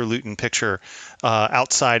was another Luton picture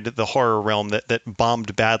outside the horror realm that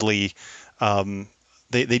bombed badly.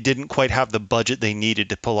 They didn't quite have the budget they needed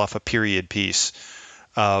to pull off a period piece.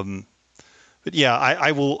 But yeah,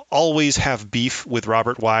 I will always have beef with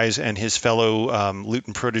Robert Wise and his fellow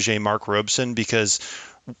Luton protege Mark Robeson, because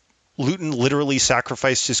Luton literally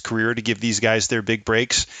sacrificed his career to give these guys their big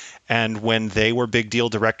breaks. And when they were big deal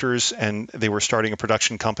directors and they were starting a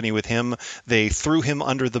production company with him, they threw him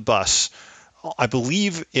under the bus. I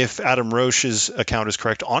believe, if Adam Roche's account is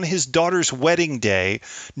correct, on his daughter's wedding day,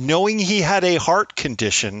 knowing he had a heart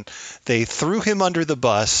condition, they threw him under the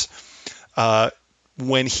bus,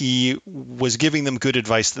 when he was giving them good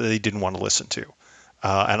advice that they didn't want to listen to.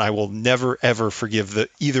 And I will never, ever forgive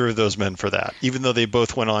either of those men for that, even though they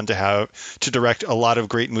both went on to direct a lot of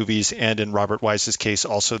great movies, and in Robert Wise's case,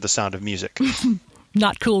 also The Sound of Music.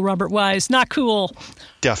 Not cool, Robert Wise. Not cool.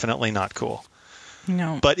 Definitely not cool.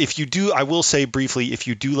 No. But if you do, I will say briefly, if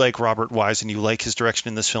you do like Robert Wise and you like his direction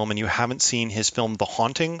in this film and you haven't seen his film The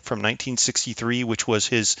Haunting from 1963, which was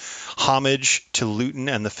his homage to Lewton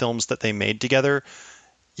and the films that they made together,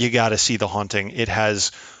 you got to see The Haunting. It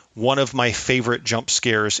has one of my favorite jump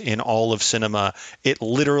scares in all of cinema. It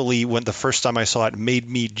literally, when the first time I saw it, made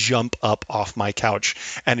me jump up off my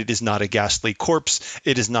couch. And it is not a ghastly corpse.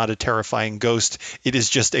 It is not a terrifying ghost. It is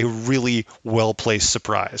just a really well-placed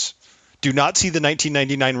surprise. Do not see the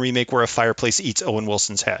 1999 remake where a fireplace eats Owen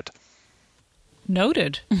Wilson's head.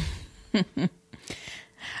 Noted.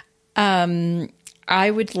 I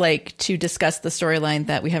would like to discuss the storyline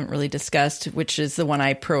that we haven't really discussed, which is the one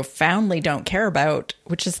I profoundly don't care about,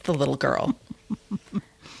 which is the little girl.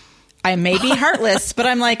 I may be heartless, but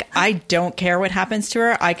I'm like, I don't care what happens to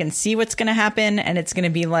her. I can see what's going to happen, and it's going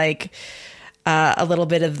to be like a little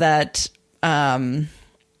bit of that,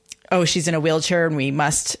 oh, she's in a wheelchair and we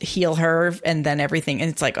must heal her, and then everything. And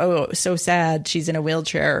it's like, oh, so sad. She's in a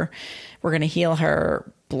wheelchair. We're going to heal her.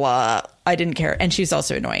 Blah. I didn't care. And she's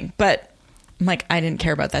also annoying. But I'm like, I didn't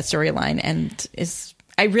care about that storyline. And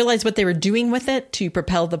I realized what they were doing with it to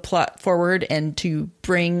propel the plot forward and to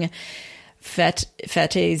bring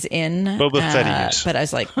Fettes in. Boba Fettes. But I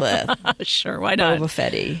was like, bleh. Sure, why not? Boba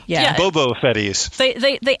Fetty. Yeah. Bobo Fettes.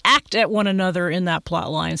 They act at one another in that plot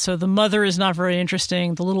line. So the mother is not very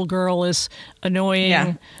interesting. The little girl is annoying.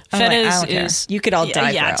 Yeah. Fettes is... You could all die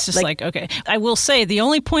for Yeah, her. it's just like, okay. I will say, the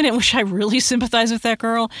only point at which I really sympathize with that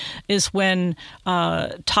girl is when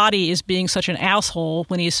Toddy is being such an asshole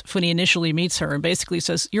when he initially meets her and basically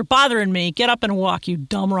says, "You're bothering me. Get up and walk, you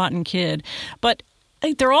dumb, rotten kid." But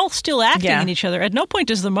they're all still acting in each other. At no point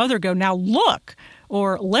does the mother go, "Now look,"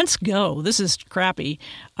 or "Let's go. This is crappy,"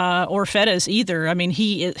 or Fettes either. I mean,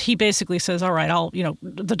 he basically says, "All right,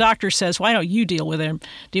 the doctor says, why don't you deal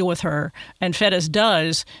with her?" And Fettes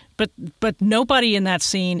does, but nobody in that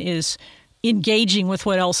scene is engaging with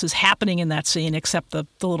what else is happening in that scene except the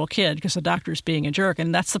little kid, because the doctor's being a jerk.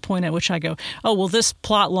 And that's the point at which I go, oh, well, this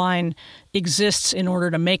plot line exists in order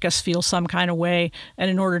to make us feel some kind of way and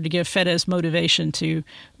in order to give Fettes motivation to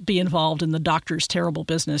be involved in the doctor's terrible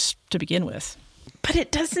business to begin with. But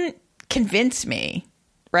it doesn't convince me,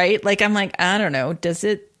 right? Like, I'm like, I don't know. Does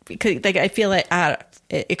it? Because, like, I feel like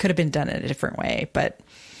it could have been done in a different way, but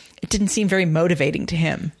it didn't seem very motivating to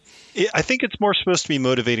him. I think it's more supposed to be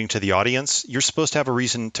motivating to the audience. You're supposed to have a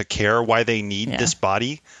reason to care why they need this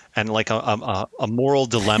body and like a moral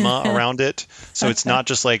dilemma around it. So it's not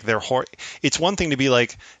just like it's one thing to be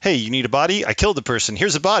like, hey, you need a body? I killed the person.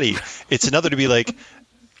 Here's a body. It's another to be like,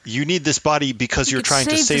 you need this body because you're trying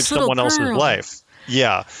to save someone else's life.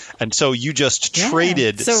 Yeah. And so you just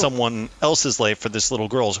traded someone else's life for this little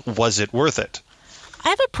girl's. Was it worth it? I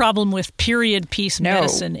have a problem with period piece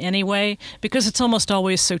medicine anyway, because it's almost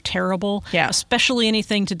always so terrible, especially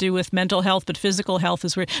anything to do with mental health, but physical health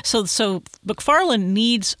is weird. So McFarlane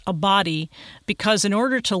needs a body because in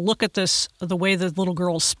order to look at this, the way the little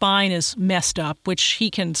girl's spine is messed up, which he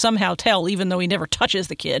can somehow tell even though he never touches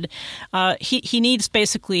the kid, he needs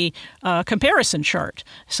basically a comparison chart.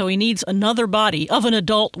 So he needs another body of an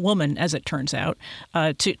adult woman, as it turns out,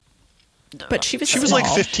 to... But she was like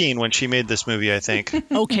 15 when she made this movie, I think.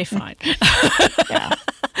 Okay, fine.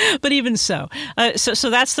 But even so. So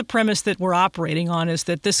that's the premise that we're operating on, is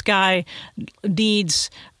that this guy needs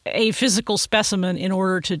a physical specimen in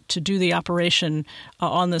order to do the operation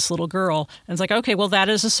on this little girl. And it's like, okay, well, that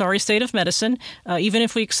is a sorry state of medicine. Even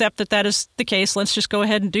if we accept that is the case, let's just go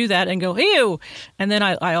ahead and do that and go, ew. And then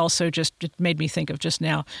I also it made me think of just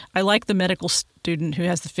now, I like the medical student who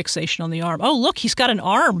has the fixation on the arm. Oh, look, he's got an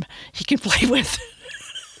arm he can play with.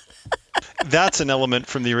 That's an element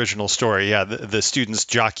from the original story. Yeah, the students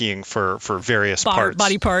jockeying for various parts.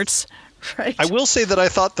 Body parts. Right. I will say that I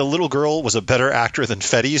thought the little girl was a better actor than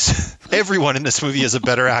Fettes. Everyone in this movie is a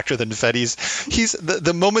better actor than Fettes. He's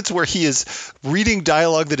the moments where he is reading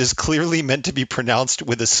dialogue that is clearly meant to be pronounced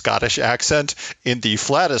with a Scottish accent in the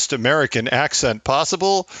flattest American accent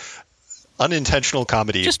possible. Unintentional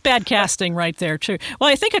comedy. Just bad casting right there, too. Well,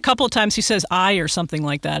 I think a couple of times he says "I" or something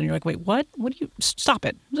like that, and you're like, wait, what? What do you... Stop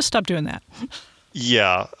it. Just stop doing that.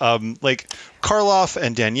 Yeah. Like Karloff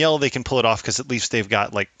and Danielle, they can pull it off because at least they've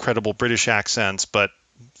got like credible British accents. But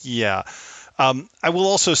yeah, I will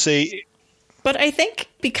also say. But I think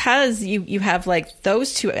because you have like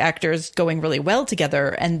those two actors going really well together,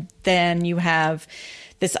 and then you have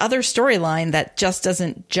this other storyline that just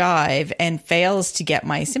doesn't jive and fails to get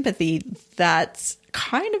my sympathy, that's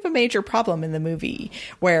kind of a major problem in the movie,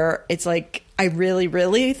 where it's like, I really,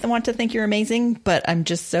 really want to think you're amazing, but I'm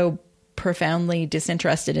just so profoundly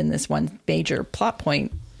disinterested in this one major plot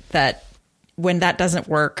point that when that doesn't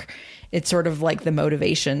work, it's sort of like the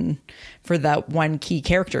motivation for that one key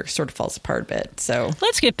character sort of falls apart a bit. So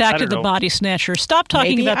let's get back to the body snatcher. Stop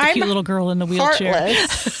talking maybe about the I'm cute little girl in the wheelchair.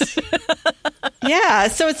 Yeah,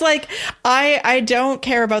 so it's like I don't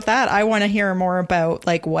care about that. I want to hear more about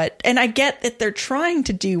like what, and I get that they're trying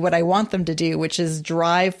to do what I want them to do, which is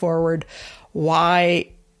drive forward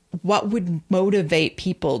what would motivate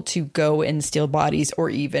people to go and steal bodies or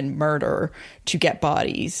even murder to get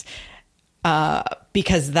bodies.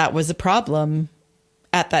 Because that was a problem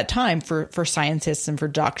at that time for scientists and for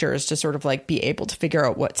doctors to sort of like be able to figure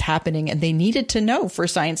out what's happening. And they needed to know for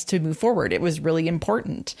science to move forward. It was really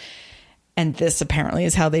important. And this apparently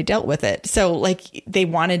is how they dealt with it. So like they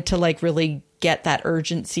wanted to like really get that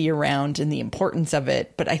urgency around and the importance of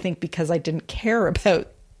it. But I think because I didn't care about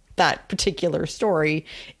that particular story,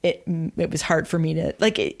 it was hard for me to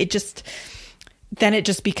like it just. Then it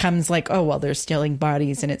just becomes like, oh, well, they're stealing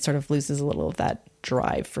bodies, and it sort of loses a little of that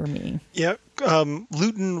drive for me. Yeah.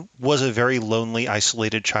 Luton was a very lonely,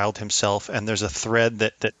 isolated child himself, and there's a thread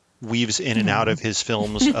that weaves in and out of his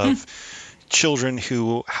films of children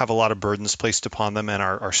who have a lot of burdens placed upon them and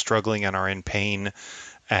are struggling and are in pain.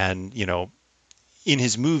 And, you know, in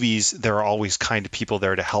his movies, there are always kind of people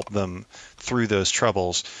there to help them through those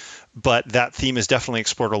troubles. But that theme is definitely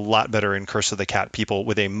explored a lot better in Curse of the Cat People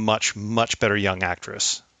with a much, much better young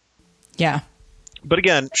actress. Yeah. But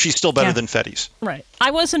again, she's still better than Fetty's. Right.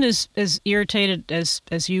 I wasn't as irritated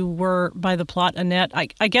as you were by the plot, Annette.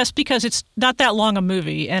 I guess because it's not that long a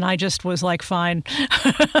movie, and I just was like, fine.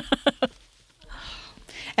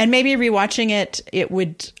 And maybe rewatching it,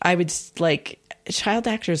 I would like, child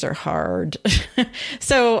actors are hard.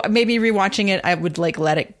 So maybe rewatching it, I would like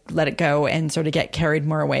let it go and sort of get carried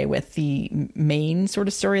more away with the main sort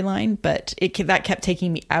of storyline. But that kept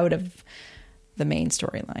taking me out of the main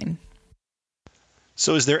storyline.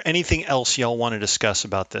 So is there anything else y'all want to discuss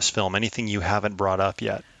about this film? Anything you haven't brought up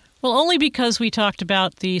yet? Well, only because we talked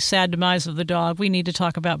about the sad demise of the dog, we need to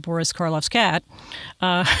talk about Boris Karloff's cat.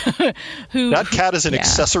 That cat is an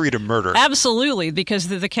accessory to murder. Absolutely, because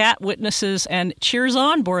the cat witnesses and cheers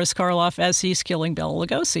on Boris Karloff as he's killing Bela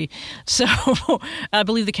Lugosi. So I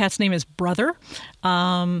believe the cat's name is Brother.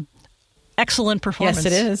 Excellent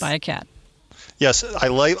performance by a cat. Yes, I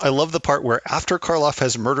love the part where after Karloff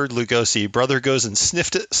has murdered Lugosi, Brother goes and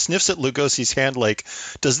sniffs at Lugosi's hand like,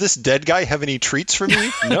 does this dead guy have any treats for me?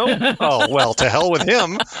 No? Oh, well, to hell with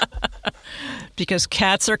him. Because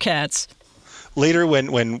cats are cats. Later when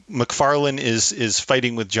McFarlane is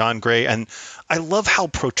fighting with John Gray, and I love how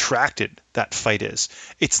protracted that fight is.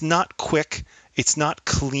 It's not quick. It's not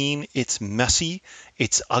clean. It's messy.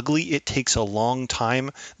 It's ugly. It takes a long time.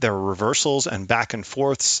 There are reversals and back and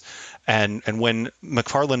forths. And when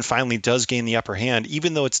McFarlane finally does gain the upper hand,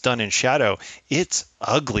 even though it's done in shadow, it's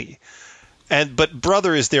ugly. But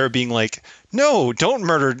Brother is there being like, no, don't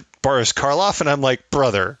murder Boris Karloff. And I'm like,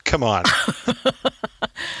 Brother, come on.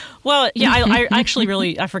 Well, yeah, I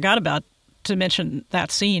actually I forgot about to mention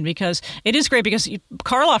that scene because it is great because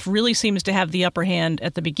Karloff really seems to have the upper hand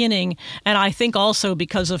at the beginning. And I think also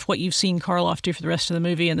because of what you've seen Karloff do for the rest of the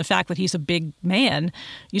movie and the fact that he's a big man,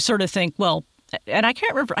 you sort of think, well, and I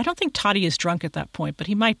can't remember. I don't think Toddy is drunk at that point, but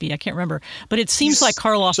he might be. I can't remember. But it seems like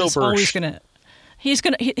Karloff is always going to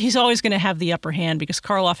he's always going to have the upper hand because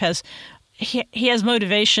Karloff has he has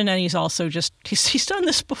motivation and he's also just he's done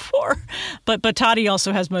this before. But Toddy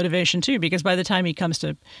also has motivation too because by the time he comes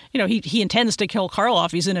to, he intends to kill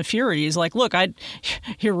Karloff. He's in a fury. He's like, look,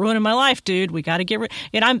 you're ruining my life, dude. We got to get rid.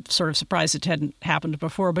 And I'm sort of surprised it hadn't happened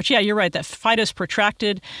before. But yeah, you're right. That fight is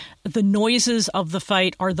protracted. The noises of the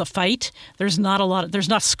fight are the fight. There's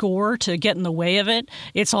not score to get in the way of it.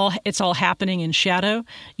 It's all happening in shadow.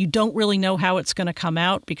 You don't really know how it's going to come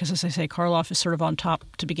out because, as I say, Karloff is sort of on top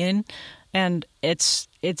to begin. And it's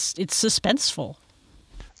suspenseful.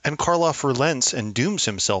 And Karloff relents and dooms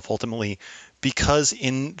himself ultimately because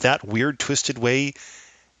in that weird, twisted way,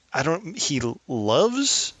 he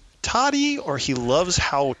loves Toddy or he loves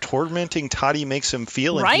how tormenting Toddy makes him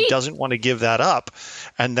feel and he doesn't want to give that up.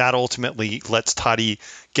 And that ultimately lets Toddy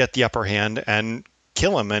get the upper hand and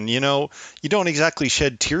kill him. And, you don't exactly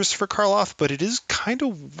shed tears for Karloff, but it is kind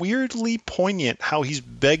of weirdly poignant how he's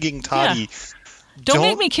begging Toddy. Yeah. Don't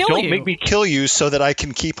make me kill you. Don't make me kill you so that I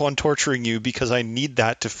can keep on torturing you because I need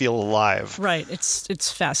that to feel alive. Right.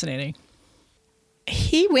 It's fascinating.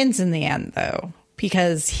 He wins in the end, though,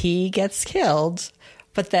 because he gets killed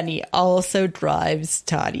but then he also drives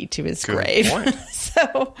Toddy to his grave. Point.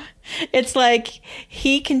 So it's like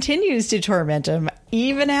he continues to torment him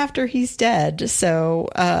even after he's dead. So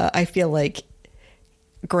I feel like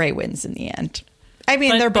Gray wins in the end. I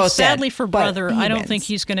mean, they're both sadly dead, for Brother, I don't wins. think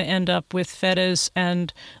he's going to end up with Fedez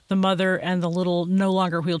and the mother and the little no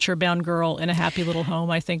longer wheelchair-bound girl in a happy little home.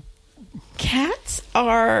 I think cats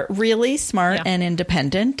are really smart and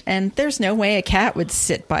independent, and there's no way a cat would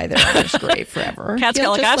sit by their owner's grave forever. Cat's He'll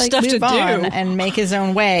got, like, just, I have stuff to move on do. and make his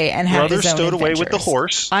own way and have Brother his own stowed away adventures. with the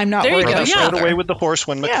horse. I'm not There you worried go, about yeah. Stowed Brother. away with the horse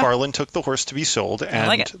when Yeah. McFarlane took the horse to be sold, and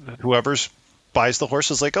like it. whoever buys the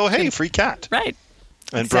horse is like, oh, hey, free cat. right.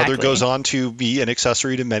 And Exactly. Brother goes on to be an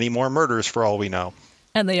accessory to many more murders for all we know.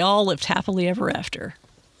 And they all lived happily ever after.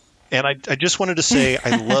 And I just wanted to say,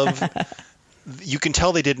 I love. You can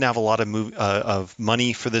tell they didn't have a lot of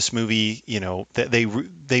money for this movie. You know,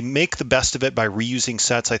 they make the best of it by reusing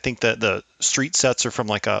sets. I think that the street sets are from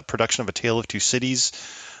like a production of A Tale of Two Cities.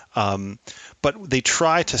 But they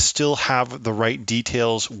try to still have the right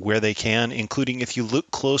details where they can, including if you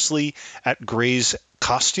look closely at Gray's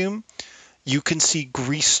costume, you can see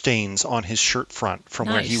grease stains on his shirt front from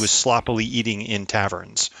where he Nice. was sloppily eating in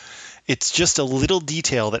taverns. It's just a little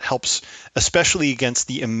detail that helps, especially against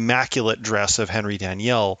the immaculate dress of Henry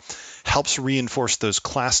Daniell, helps reinforce those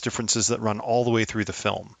class differences that run all the way through the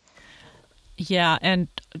film. Yeah, and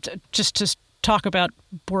just to talk about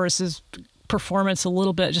Boris's performance a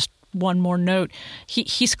little bit, just one more note.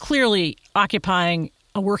 He's clearly occupying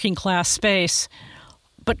a working class space,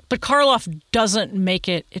 but Karloff doesn't make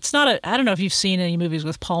it. It's not I don't know if you've seen any movies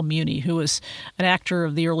with Paul Muni, who was an actor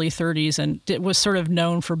of the early 30s and was sort of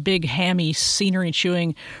known for big, hammy,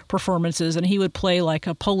 scenery-chewing performances. And he would play like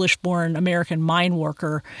a Polish-born American mine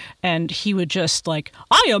worker, and he would just like,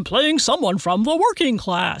 I am playing someone from the working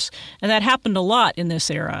class. And that happened a lot in this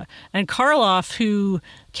era. And Karloff, who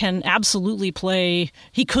can absolutely play,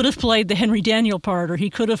 he could have played the Henry Daniell part, or he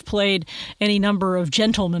could have played any number of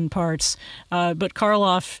gentleman parts, but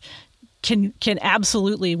Karloff can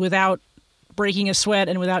absolutely, without breaking a sweat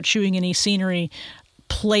and without chewing any scenery,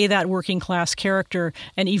 play that working class character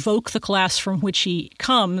and evoke the class from which he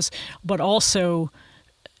comes, but also,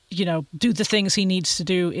 you know, do the things he needs to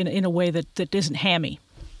do in a way that isn't hammy.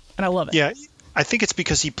 And I love it. Yeah, I think it's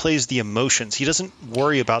because he plays the emotions. He doesn't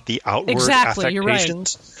worry about the outward Exactly, you're right.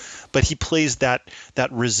 affectations, but he plays that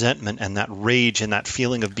resentment and that rage and that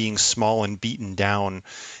feeling of being small and beaten down.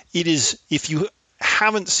 It is, if you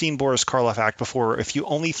haven't seen Boris Karloff act before, if you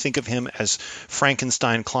only think of him as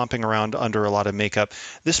Frankenstein clomping around under a lot of makeup,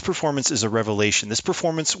 this performance is a revelation. This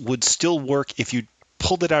performance would still work if you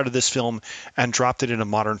pulled it out of this film and dropped it in a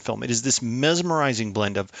modern film. It is this mesmerizing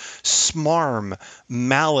blend of smarm,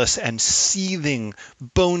 malice, and seething,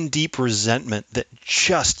 bone-deep resentment that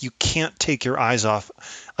just, you can't take your eyes off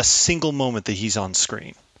a single moment that he's on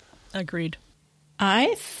screen. Agreed.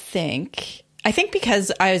 I think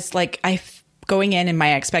because I was like, going in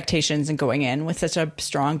my expectations and going in with such a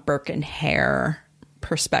strong Burke and Hare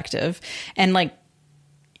perspective, and like,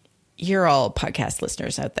 you're all podcast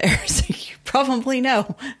listeners out there, so you probably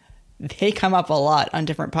know they come up a lot on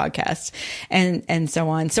different podcasts and so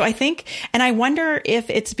on. So I think, and I wonder if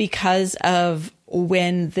it's because of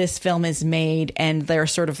when this film is made and their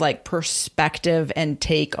sort of like perspective and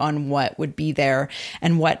take on what would be there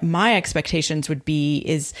and what my expectations would be,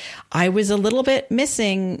 is I was a little bit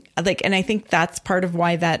missing, like, and I think that's part of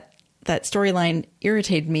why that storyline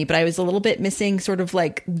irritated me, but I was a little bit missing sort of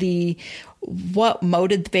like what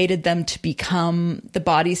motivated them to become the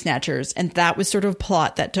body snatchers. And that was sort of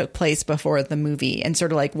plot that took place before the movie, and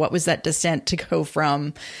sort of like, what was that descent to go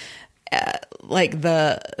from like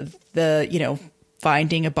the, you know,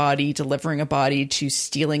 finding a body, delivering a body, to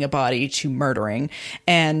stealing a body, to murdering.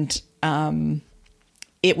 And,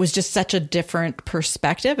 it was just such a different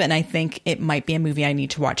perspective. And I think it might be a movie I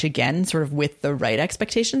need to watch again, sort of with the right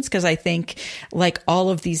expectations. Because I think like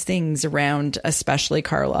all of these things around, especially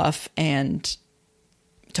Karloff and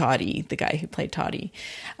Toddy, the guy who played Toddy,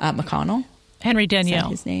 McConnell. Henry Is that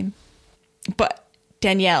Daniell. his name? But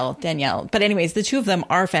Danielle. But anyways, the two of them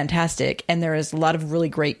are fantastic. And there is a lot of really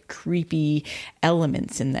great creepy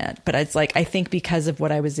elements in that. But it's like, I think because of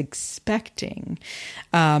what I was expecting,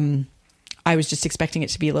 I was just expecting it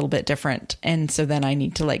to be a little bit different. And so then I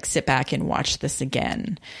need to like sit back and watch this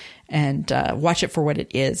again and watch it for what it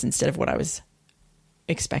is instead of what I was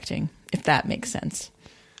expecting, if that makes sense.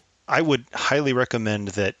 I would highly recommend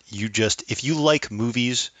that you just, if you like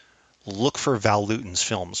movies look for Val Lewton's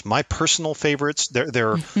films. My personal favorites,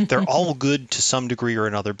 they're all good to some degree or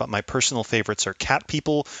another, but my personal favorites are Cat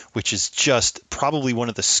People, which is just probably one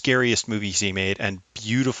of the scariest movies he made, and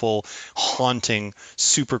beautiful, haunting,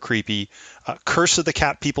 super creepy. Curse of the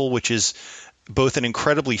Cat People, which is both an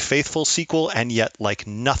incredibly faithful sequel and yet like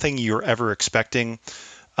nothing you're ever expecting.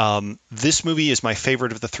 This movie is my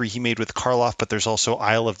favorite of the three he made with Karloff, but there's also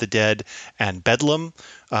Isle of the Dead and Bedlam,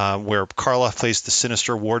 where Karloff plays the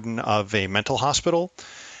sinister warden of a mental hospital.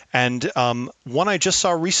 And one I just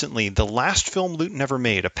saw recently, the last film Lewton ever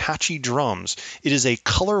made, Apache Drums. It is a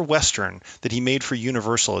color western that he made for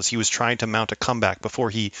Universal as he was trying to mount a comeback before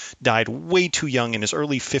he died way too young in his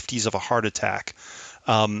early 50s of a heart attack.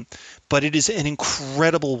 But it is an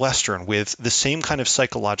incredible Western with the same kind of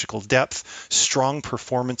psychological depth, strong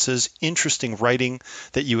performances, interesting writing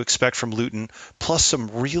that you expect from Lewton, plus some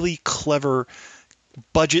really clever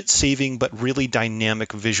budget-saving but really dynamic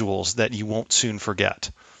visuals that you won't soon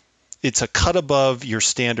forget. It's a cut above your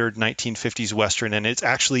standard 1950s Western, and it's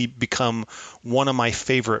actually become one of my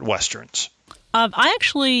favorite Westerns. I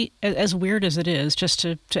actually, as weird as it is, just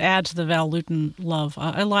to add to the Val Lewton love,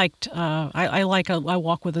 I like I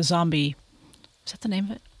Walk with a Zombie. Is that the name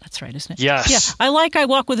of it? That's right, isn't it? Yes. Yeah, I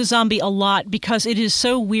Walk with a Zombie a lot because it is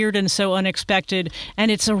so weird and so unexpected, and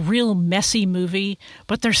it's a real messy movie,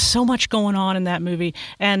 but there's so much going on in that movie.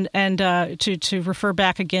 And to refer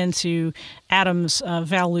back again to Adam's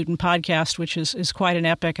Val Lewton podcast, which is quite an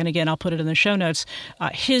epic, and again, I'll put it in the show notes,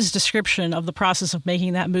 his description of the process of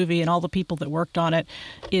making that movie and all the people that worked on it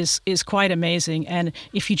is quite amazing. And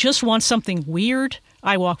if you just want something weird,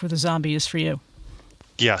 I Walk with a Zombie is for you.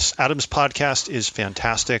 Yes, Adam's podcast is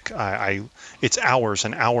fantastic. It's hours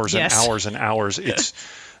and hours and hours and hours. It's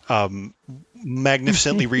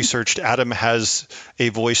magnificently researched. Adam has a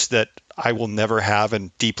voice that I will never have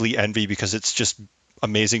and deeply envy because it's just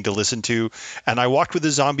amazing to listen to. And I Walked with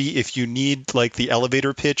a Zombie, if you need like the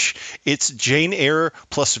elevator pitch, it's Jane Eyre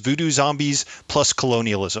plus voodoo zombies plus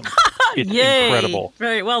colonialism. It's incredible.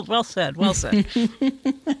 Very well said. Well said.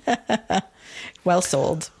 Well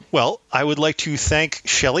sold. Well, I would like to thank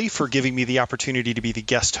Shelley for giving me the opportunity to be the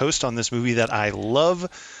guest host on this movie that I love.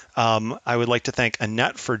 I would like to thank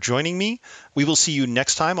Annette for joining me. We will see you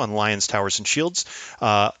next time on Lions, Towers, and Shields.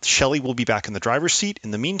 Shelley will be back in the driver's seat.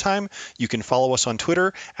 In the meantime, you can follow us on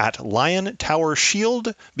Twitter at Lion Tower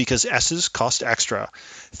Shield because S's cost extra.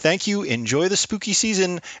 Thank you. Enjoy the spooky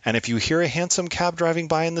season. And if you hear a handsome cab driving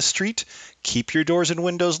by in the street, keep your doors and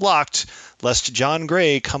windows locked, lest John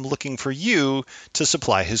Gray come looking for you to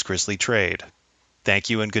supply his grisly trade. Thank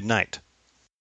you and good night.